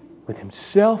with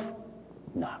Himself.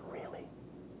 Not really.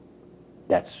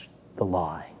 That's the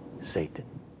lie Satan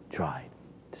tried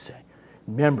to say.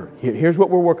 Remember, here's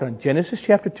what we're working on. Genesis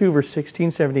chapter 2, verse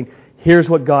 16, 17. Here's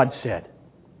what God said.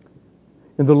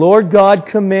 And the Lord God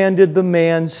commanded the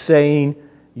man, saying,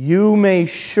 You may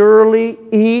surely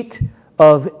eat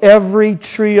of every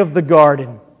tree of the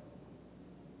garden,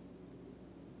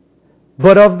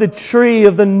 but of the tree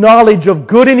of the knowledge of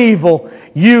good and evil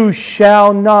you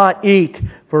shall not eat,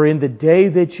 for in the day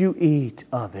that you eat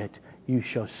of it, you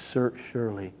shall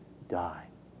surely die.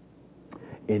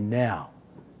 And now,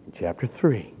 in chapter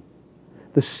 3,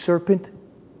 the serpent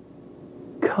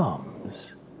comes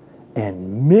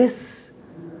and misquotes.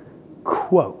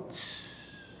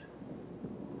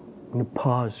 I'm going to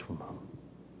pause for a moment.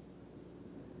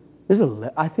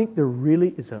 I think there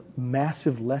really is a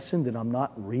massive lesson that I'm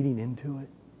not reading into it.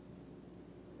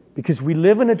 Because we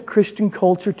live in a Christian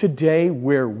culture today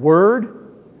where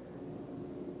word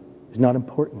is not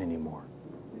important anymore.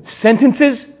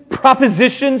 Sentences,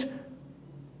 propositions,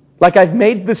 like I've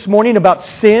made this morning about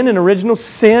sin and original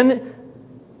sin.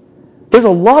 There's a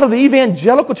lot of the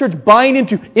evangelical church buying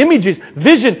into images,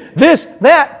 vision, this,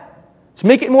 that, to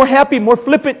make it more happy, more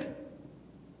flippant.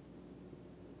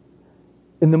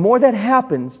 And the more that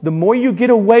happens, the more you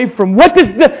get away from what does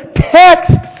the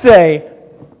text say,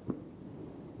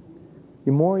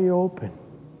 the more you're open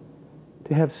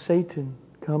to have Satan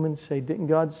come and say, didn't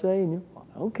God say? And you,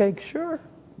 okay, sure.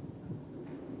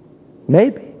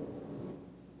 Maybe.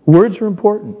 Words are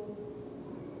important.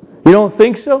 You don't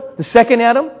think so? The second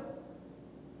Adam,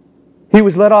 he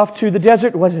was led off to the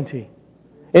desert, wasn't he?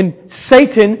 And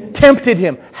Satan tempted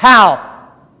him. How?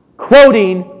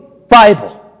 Quoting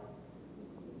Bible.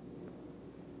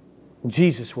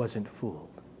 Jesus wasn't fooled.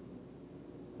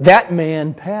 That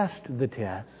man passed the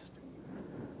test.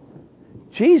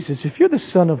 Jesus, if you're the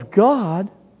Son of God,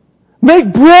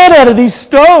 make bread out of these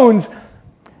stones.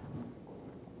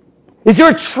 Is there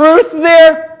a truth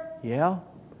there? Yeah.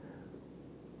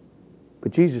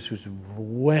 But Jesus was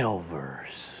well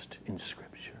versed in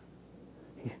Scripture.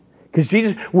 Because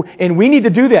Jesus, and we need to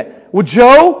do that. Well,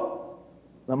 Joe,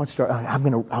 I'm going to start. I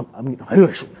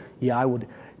would.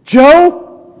 Joe,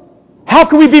 how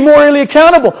can we be morally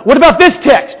accountable? What about this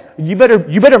text? You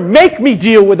better make me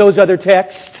deal with those other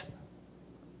texts.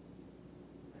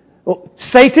 Well,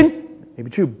 Satan,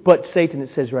 maybe true, but Satan, it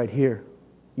says right here,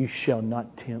 you shall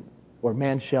not tempt, or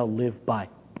man shall live by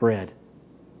bread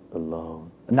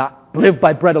alone. Not live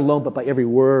by bread alone, but by every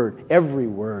word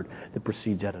that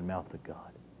proceeds out of the mouth of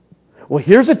God. Well,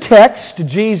 here's a text to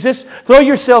Jesus. Throw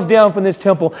yourself down from this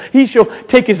temple. He shall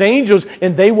take His angels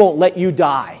and they won't let you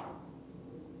die.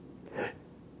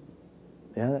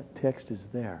 Yeah, that text is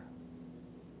there.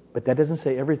 But that doesn't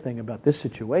say everything about this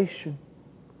situation.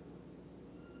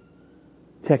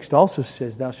 Text also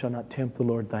says, thou shalt not tempt the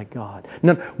Lord thy God.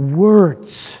 Now,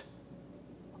 words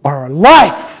are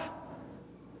life.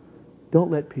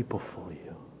 Don't let people fool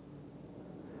you.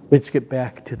 Let's get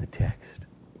back to the text.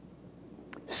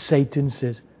 Satan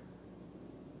says,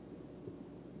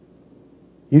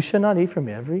 you shall not eat from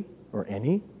every or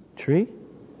any tree.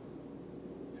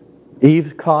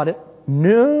 Eve caught it.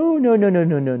 No.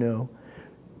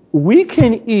 We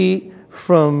can eat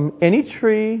from any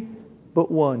tree but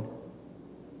one.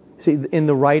 See, in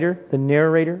the writer, the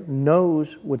narrator knows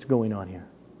what's going on here.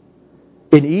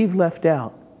 And Eve left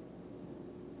out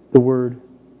the word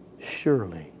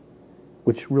surely,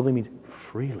 which really means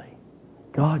freely.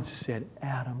 God said,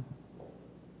 Adam,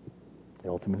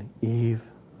 ultimately Eve,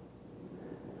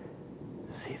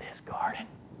 see this garden?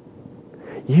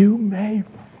 You may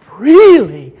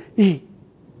freely eat.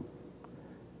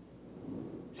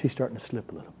 She's starting to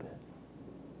slip a little bit.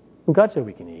 Well, God said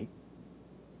we can eat.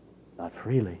 Not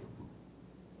freely.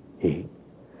 Eat.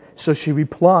 So she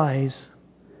replies,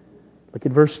 look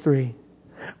at verse 3.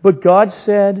 But God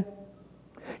said,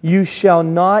 you shall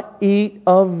not eat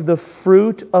of the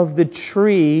fruit of the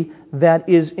tree that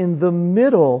is in the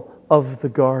middle of the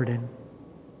garden.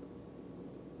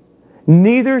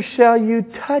 Neither shall you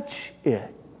touch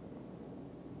it.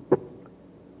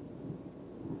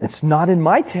 It's not in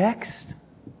my text.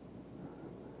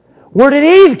 Where did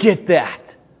Eve get that?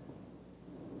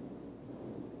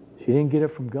 She didn't get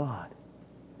it from God.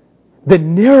 The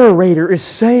narrator is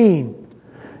saying,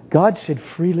 God said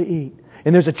freely eat.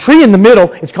 And there's a tree in the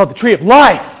middle. It's called the tree of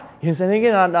life. You say,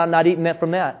 again, I'm not eating that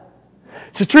from that.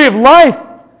 It's a tree of life.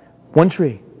 One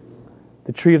tree.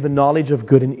 The tree of the knowledge of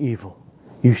good and evil.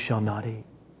 You shall not eat.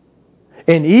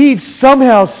 And Eve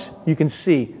somehow, you can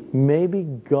see, maybe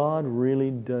God really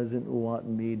doesn't want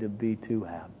me to be too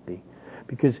happy.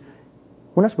 Because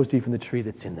we're not supposed to eat from the tree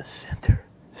that's in the center.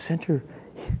 Center,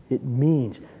 it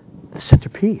means the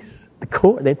centerpiece, the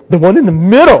core, the one in the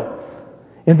middle.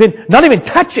 And then not even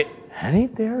touch it. That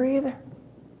ain't there either.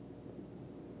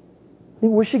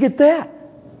 Where'd she get that?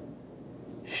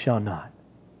 Shall not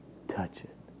touch it.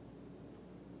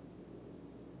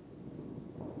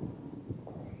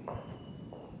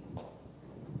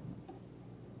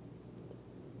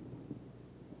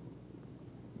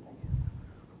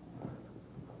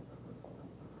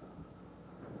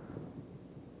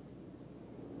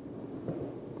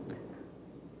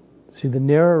 See, the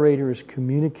narrator is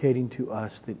communicating to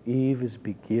us that Eve is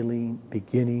beginning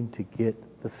to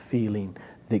get the feeling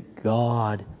that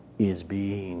God is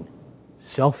being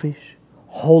selfish,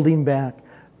 holding back,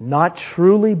 not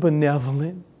truly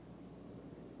benevolent.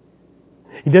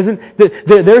 He doesn't.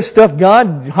 There's stuff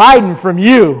God hiding from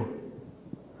you.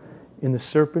 And the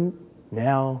serpent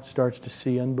now starts to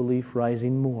see unbelief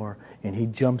rising more, and he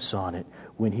jumps on it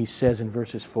when he says in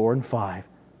verses 4 and 5,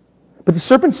 but the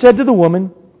serpent said to the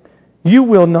woman, you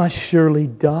will not surely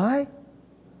die.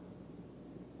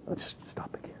 Let's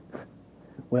stop again.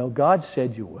 Well, God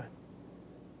said you would.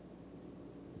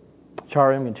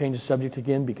 Sorry, I'm going to change the subject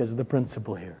again because of the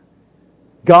principle here.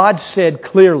 God said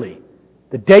clearly,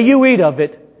 the day you eat of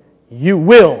it, you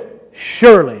will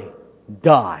surely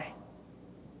die.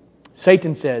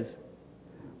 Satan says,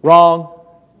 wrong.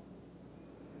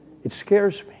 It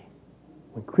scares me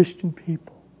when Christian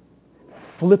people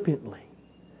flippantly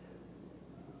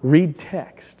read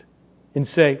text and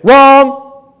say,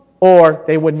 wrong! Or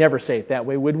they would never say it that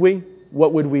way, would we?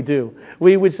 What would we do?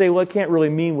 We would say, well, it can't really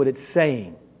mean what it's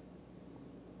saying.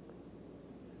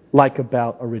 Like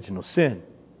about original sin.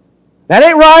 That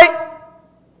ain't right!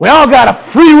 We all got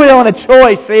a free will and a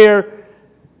choice here.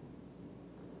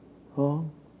 Oh.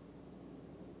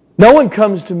 No one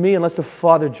comes to me unless the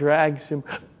Father drags him.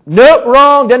 Nope,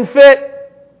 wrong, doesn't fit.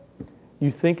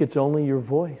 You think it's only your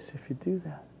voice if you do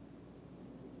that.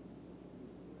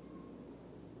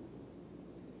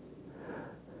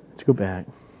 Let's go back.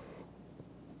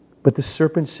 But the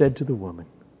serpent said to the woman,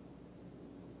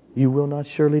 you will not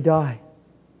surely die.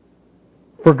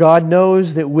 For God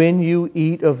knows that when you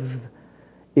eat of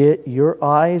it, your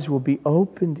eyes will be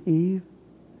opened, Eve.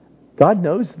 God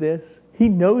knows this. He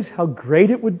knows how great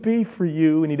it would be for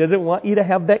you, and He doesn't want you to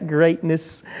have that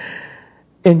greatness.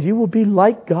 And you will be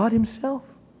like God Himself,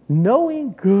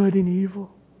 knowing good and evil.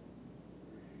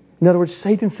 In other words,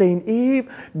 Satan's saying, Eve,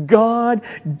 God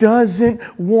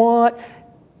doesn't want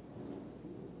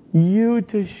you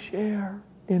to share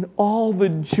in all the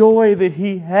joy that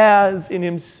He has in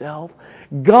Himself.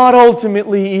 God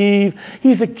ultimately, Eve,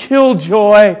 He's a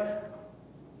killjoy.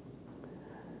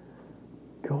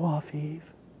 Go off, Eve.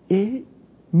 Eve.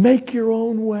 Make your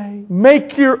own way.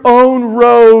 Make your own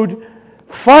road.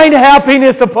 Find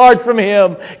happiness apart from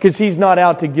Him, because He's not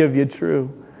out to give you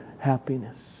true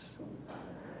happiness.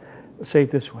 Say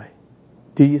it this way.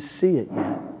 Do you see it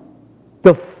yet?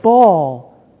 The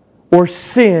fall or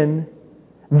sin,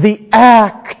 the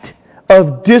act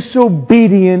of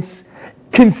disobedience,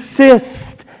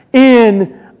 consists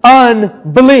in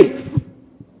unbelief.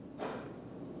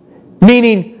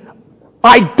 Meaning,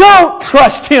 I don't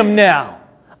trust Him now.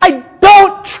 I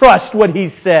don't trust what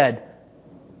He said.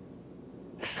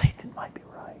 Satan might be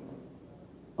right.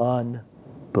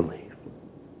 Unbelief.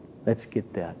 Let's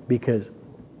get that. Because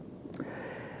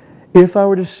if I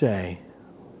were to say,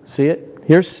 see it?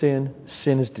 Here's sin.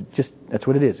 Sin is just, that's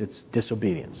what it is. It's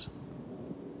disobedience.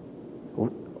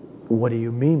 What do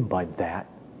you mean by that?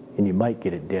 And you might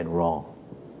get it dead wrong.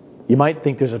 You might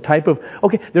think there's a type of,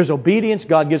 okay, there's obedience.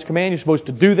 God gives commands. You're supposed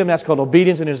to do them. That's called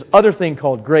obedience. And there's other thing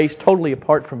called grace, totally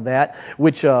apart from that,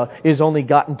 which is only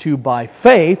gotten to by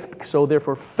faith. So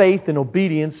therefore, faith and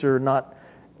obedience are not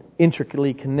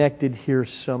intricately connected here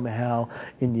somehow,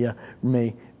 and you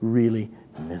may really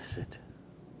miss it.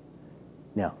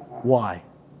 Now, why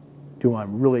do I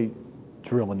really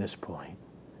drill in this point?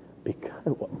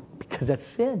 Because that's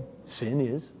sin. Sin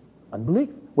is unbelief.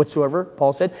 Whatsoever,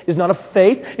 Paul said, is not of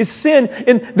faith, is sin.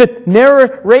 And the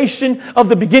narration of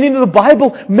the beginning of the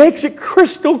Bible makes it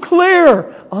crystal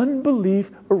clear. Unbelief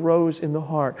arose in the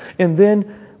heart. And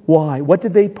then, why? What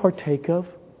did they partake of?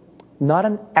 Not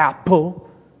an apple.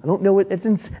 I don't know what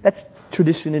that's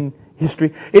tradition in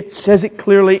history. It says it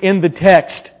clearly in the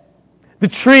text. The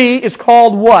tree is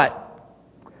called what?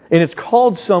 And it's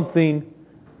called something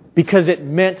because it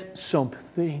meant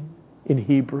something in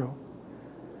Hebrew.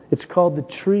 It's called the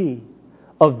tree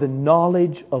of the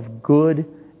knowledge of good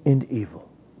and evil.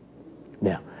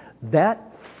 Now,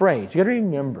 that phrase, you got to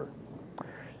remember,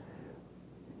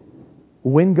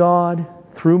 when God,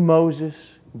 through Moses,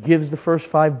 gives the first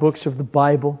 5 books of the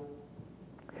Bible,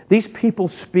 these people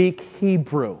speak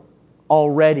Hebrew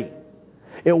already.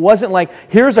 It wasn't like,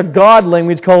 here's a God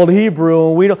language called Hebrew,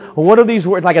 and we don't, what are these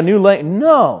words, like a new language?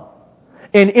 No.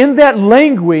 And in that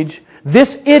language,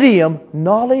 this idiom,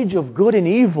 knowledge of good and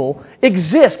evil,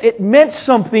 exists. It meant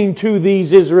something to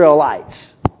these Israelites.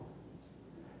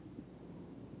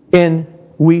 And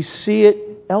we see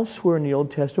it elsewhere in the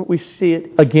Old Testament. We see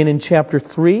it again in chapter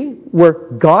 3, where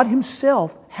God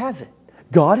Himself has it.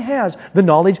 God has the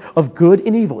knowledge of good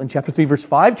and evil. In chapter 3, verse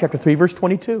 5, chapter 3, verse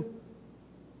 22.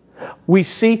 We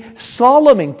see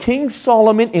Solomon, King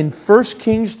Solomon in 1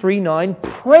 Kings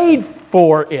 3:9 prayed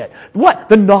for it. What?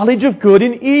 The knowledge of good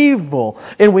and evil.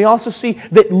 And we also see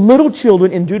that little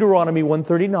children in Deuteronomy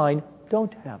 1:39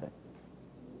 don't have it.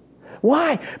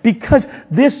 Why? Because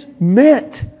this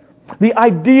meant the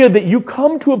idea that you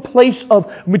come to a place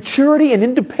of maturity and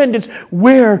independence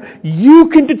where you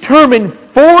can determine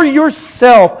for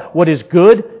yourself what is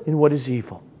good and what is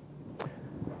evil.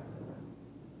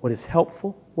 What is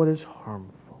helpful, what is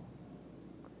harmful.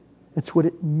 That's what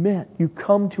it meant. You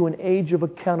come to an age of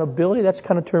accountability. That's the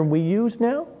kind of term we use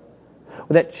now.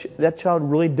 That child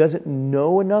really doesn't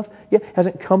know enough yet,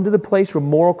 hasn't come to the place where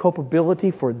moral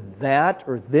culpability for that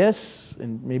or this,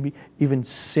 and maybe even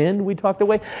sin we talked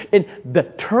away. And the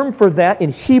term for that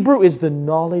in Hebrew is the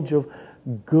knowledge of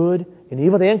good and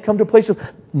evil. They haven't come to a place of,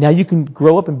 now you can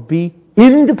grow up and be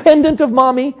independent of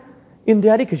mommy and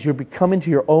daddy because you're becoming to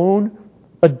your own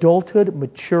adulthood,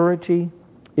 maturity,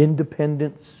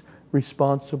 independence,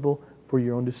 responsible for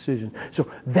your own decisions. So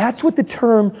that's what the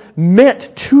term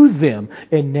meant to them.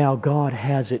 And now God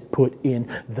has it put in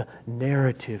the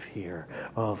narrative here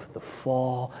of the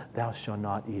fall. Thou shalt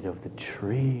not eat of the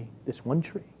tree, this one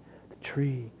tree, the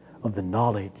tree of the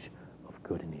knowledge of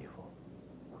good and evil.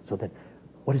 So then,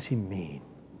 what does He mean?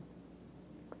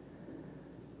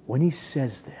 When He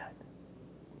says that,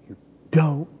 you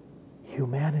don't,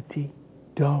 humanity,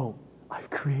 don't. I've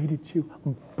created you.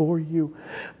 I'm for you.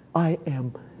 I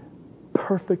am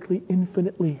perfectly,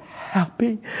 infinitely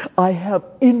happy. I have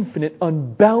infinite,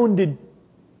 unbounded,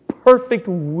 perfect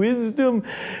wisdom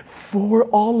for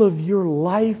all of your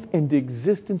life and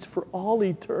existence for all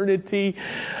eternity.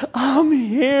 I'm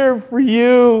here for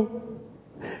you.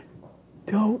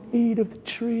 Don't eat of the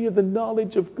tree of the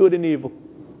knowledge of good and evil.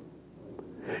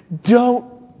 Don't,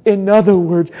 in other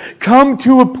words, come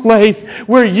to a place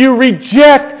where you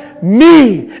reject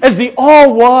me as the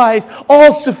all-wise,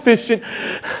 all-sufficient,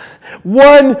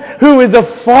 One who is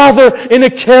a father and a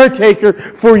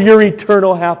caretaker for your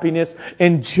eternal happiness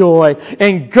and joy.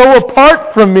 And go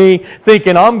apart from me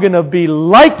thinking I'm going to be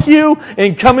like you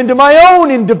and come into my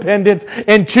own independence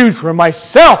and choose for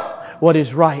myself what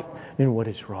is right and what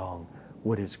is wrong,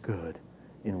 what is good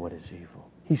and what is evil.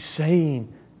 He's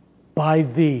saying by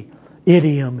the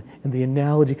idiom and the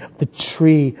analogy of the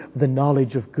tree, the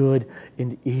knowledge of good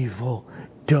and evil,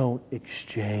 don't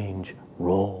exchange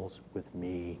roles with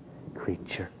me,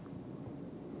 creature.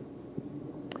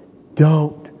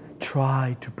 Don't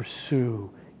try to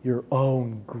pursue your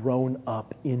own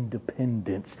grown-up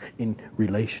independence in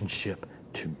relationship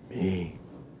to me.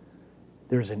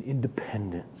 There's an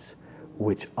independence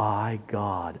which I,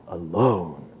 God,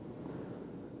 alone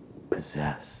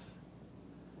possess.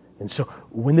 And so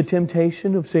when the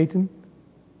temptation of Satan,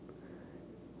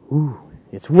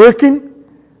 it's working,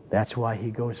 that's why he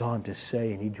goes on to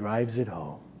say, and he drives it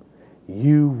home,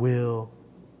 you will,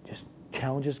 just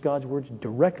challenges God's words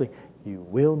directly, you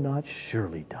will not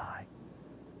surely die.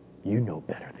 You know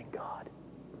better than God.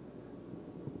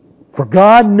 For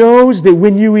God knows that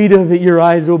when you eat of it, your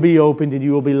eyes will be opened and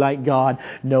you will be like God,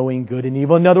 knowing good and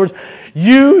evil. In other words,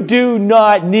 you do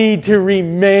not need to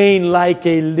remain like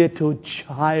a little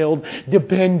child,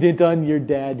 dependent on your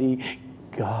daddy,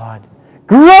 God.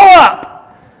 Grow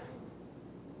up!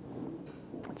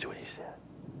 That's what he said.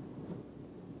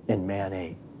 And man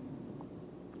ate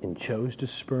and chose to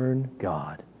spurn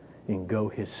God and go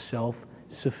his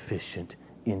self-sufficient,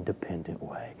 independent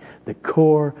way. The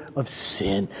core of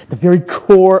sin, the very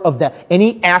core of that,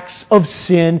 any acts of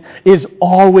sin is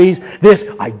always this: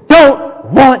 I don't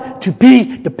want to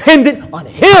be dependent on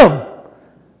Him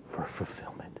for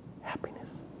fulfillment, happiness,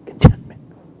 contentment,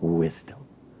 wisdom.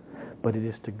 But it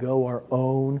is to go our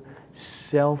own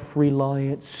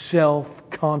self-reliant,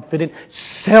 self-confident,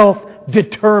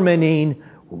 self-determining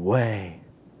way.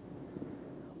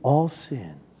 All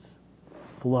sins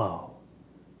flow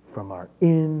from our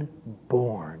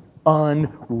inborn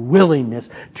unwillingness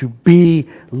to be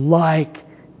like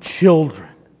children,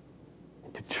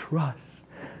 to trust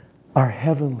our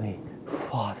Heavenly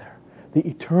Father, the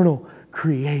eternal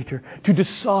Creator, to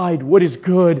decide what is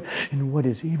good and what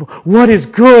is evil, what is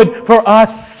good for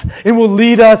us and will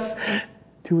lead us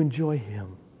to enjoy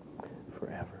Him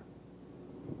forever.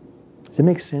 Does it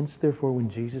make sense, therefore, when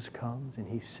Jesus comes and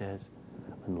He says,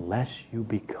 unless you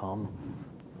become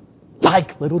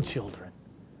like little children,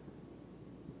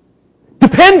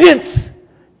 dependence,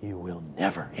 you will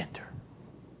never enter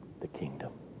the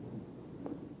kingdom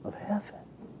of heaven.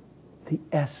 The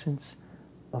essence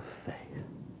of faith.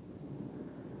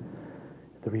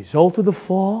 The result of the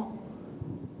fall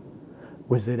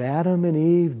was that Adam and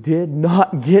Eve did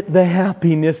not get the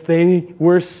happiness they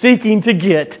were seeking to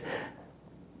get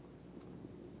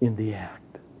in the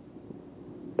act.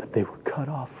 But they were cut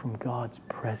off from God's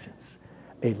presence.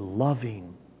 A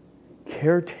loving,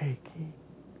 caretaking,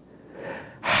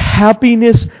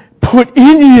 happiness put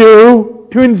in you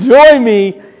to enjoy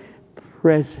me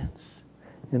presence.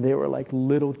 And they were like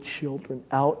little children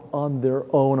out on their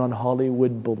own on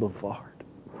Hollywood Boulevard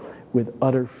with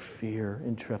utter fear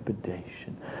and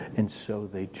trepidation. And so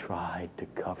they tried to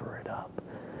cover it up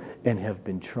and have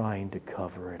been trying to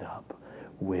cover it up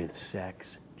with sex,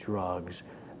 drugs,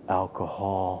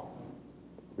 alcohol,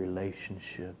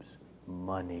 relationships,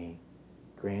 money,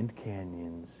 Grand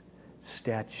Canyons,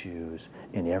 statues,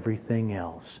 and everything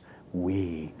else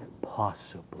we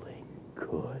possibly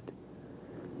could.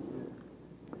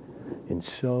 And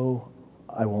so,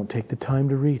 I won't take the time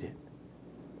to read it.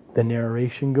 The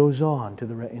narration goes on to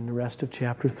in the rest of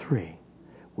chapter 3,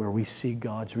 where we see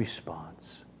God's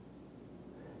response.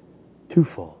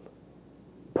 Twofold.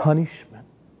 Punishment.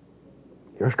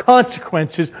 There's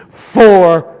consequences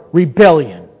for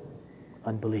rebellion,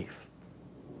 unbelief,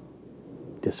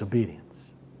 disobedience.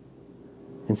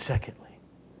 And secondly,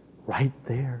 right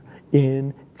there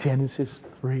in Genesis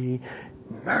 3,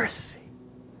 mercy.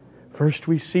 First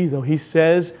we see, though, he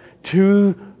says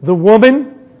to the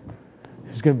woman,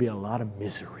 there's going to be a lot of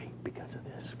misery because of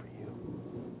this for you.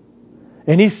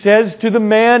 And he says to the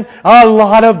man, a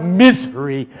lot of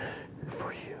misery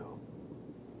for you.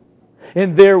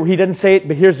 And there, he doesn't say it,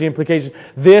 but here's the implication.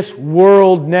 This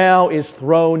world now is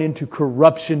thrown into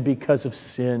corruption because of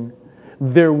sin.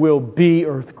 There will be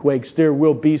earthquakes. There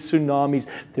will be tsunamis.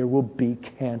 There will be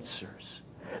cancers.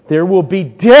 There will be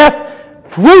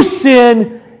death through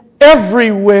sin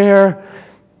everywhere.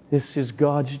 This is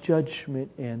God's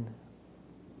judgment, and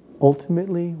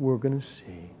ultimately we're going to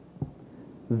see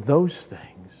those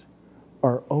things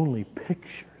are only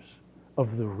pictures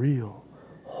of the real,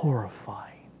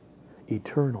 horrifying,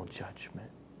 eternal judgment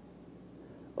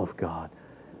of God.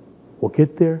 We'll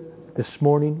get there this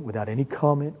morning without any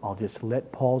comment. I'll just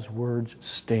let Paul's words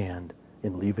stand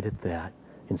and leave it at that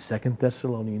in 2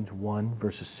 Thessalonians 1,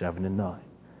 verses 7 and 9.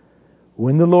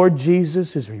 When the Lord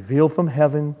Jesus is revealed from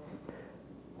heaven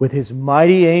with His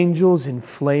mighty angels in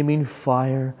flaming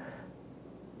fire,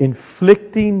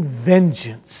 inflicting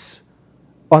vengeance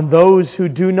on those who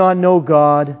do not know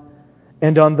God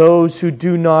and on those who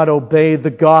do not obey the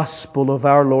gospel of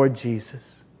our Lord Jesus.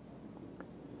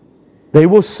 They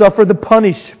will suffer the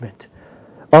punishment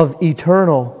of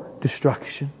eternal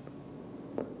destruction,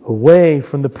 away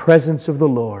from the presence of the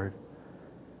Lord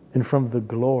and from the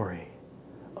glory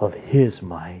of His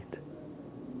might.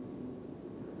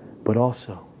 But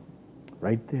also,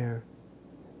 right there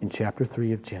in chapter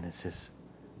 3 of Genesis,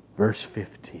 verse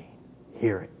 15,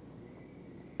 hear it.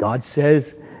 God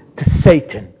says to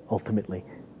Satan, ultimately,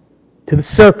 to the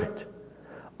serpent,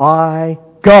 I,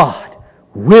 God,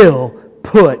 will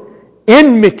put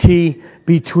enmity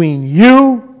between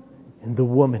you and the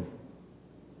woman,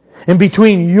 and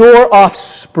between your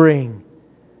offspring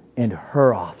and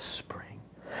her offspring.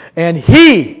 And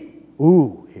he,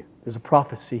 there's a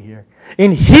prophecy here,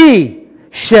 and he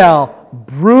shall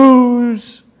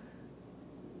bruise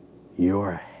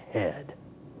your head,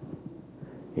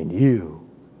 and you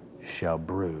shall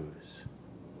bruise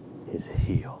His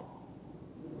heel.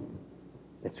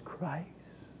 It's Christ.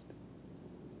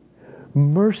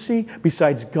 Mercy,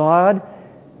 besides God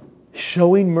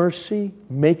showing mercy,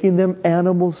 making them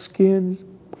animal skins,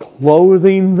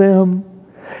 clothing them,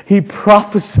 He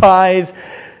prophesies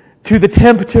to the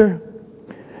tempter,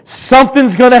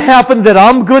 something's going to happen that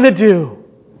I'm going to do.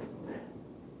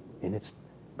 And it's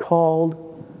called,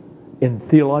 in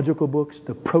theological books,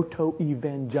 the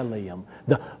proto-evangelium,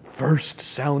 the first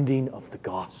sounding of the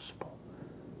gospel.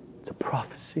 It's a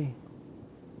prophecy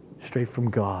straight from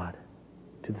God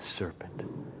to the serpent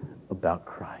about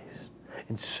Christ.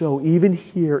 And so even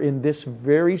here in this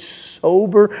very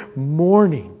sober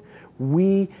morning,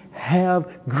 we have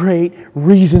great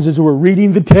reasons as we're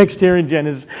reading the text here in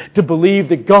Genesis to believe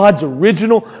that God's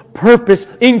original purpose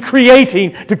in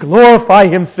creating to glorify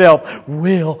Himself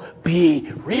will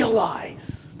be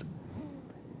realized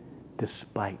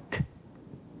despite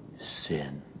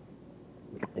sin.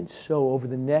 And so over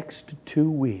the next 2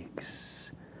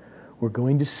 weeks, we're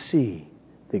going to see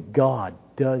that God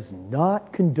does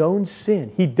not condone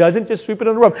sin. He doesn't just sweep it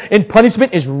under the rug. And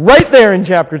punishment is right there in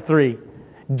chapter 3.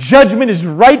 Judgment is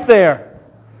right there.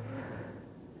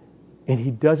 And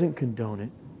He doesn't condone it.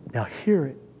 Now hear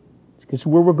it. It's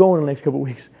where we're going in the next couple of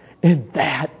weeks. And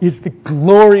that is the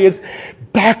glorious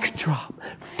backdrop,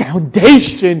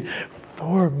 foundation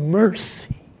for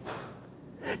mercy.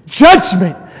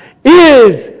 Judgment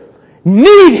is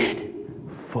needed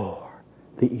for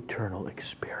the eternal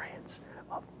experience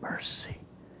of mercy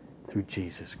through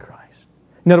Jesus Christ.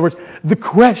 In other words, the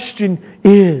question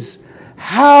is,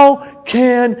 how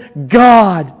can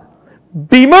God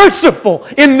be merciful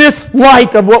in this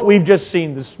light of what we've just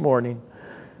seen this morning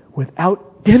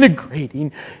without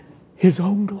denigrating His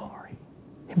own glory,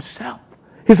 Himself,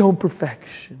 His own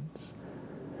perfections?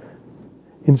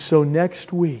 And so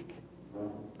next week,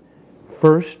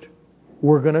 first,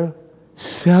 we're going to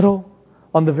settle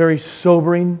on the very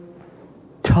sobering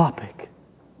topic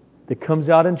that comes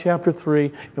out in chapter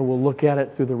 3, and we'll look at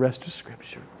it through the rest of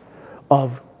Scripture,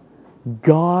 of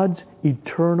God's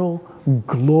eternal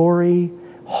glory,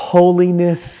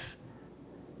 holiness,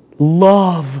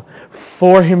 love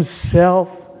for Himself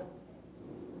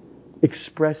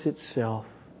express itself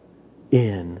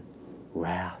in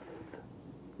wrath,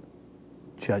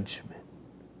 judgment,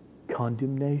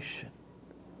 condemnation,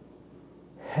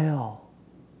 hell.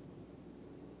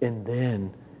 And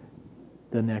then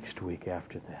the next week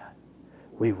after that,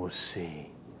 we will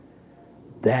see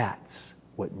that's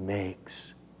what makes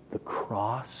the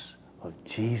cross of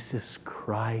Jesus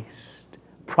Christ,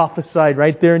 prophesied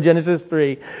right there in Genesis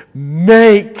 3,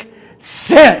 make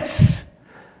sense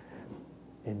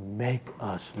and make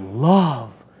us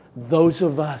love those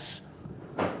of us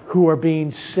who are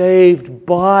being saved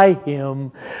by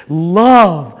Him,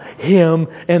 love Him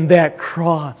and that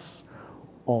cross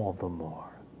all the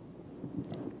more.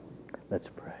 Let's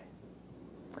pray.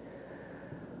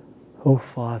 Oh,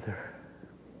 Father,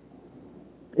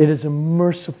 it is a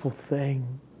merciful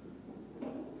thing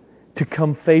to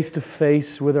come face to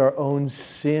face with our own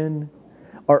sin,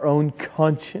 our own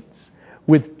conscience,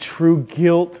 with true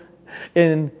guilt,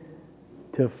 and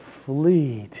to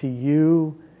flee to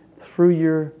You through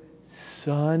Your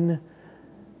Son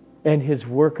and His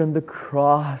work on the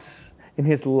cross and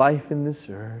His life in this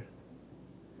earth.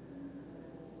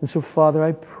 And so, Father,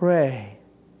 I pray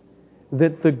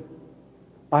that the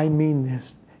I mean this,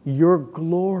 your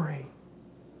glory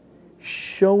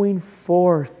showing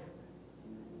forth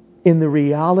in the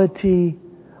reality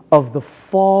of the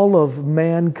fall of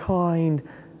mankind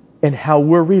and how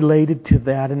we're related to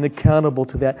that and accountable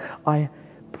to that. I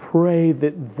pray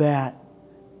that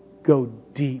go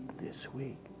deep this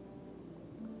week.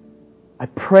 I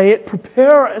pray it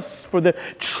prepare us for the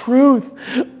truth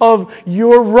of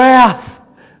your wrath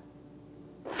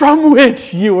from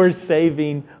which you are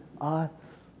saving us.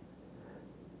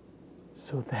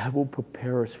 So that will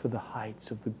prepare us for the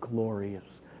heights of the glorious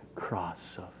cross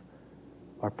of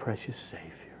our precious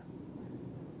Savior,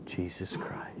 Jesus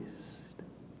Christ.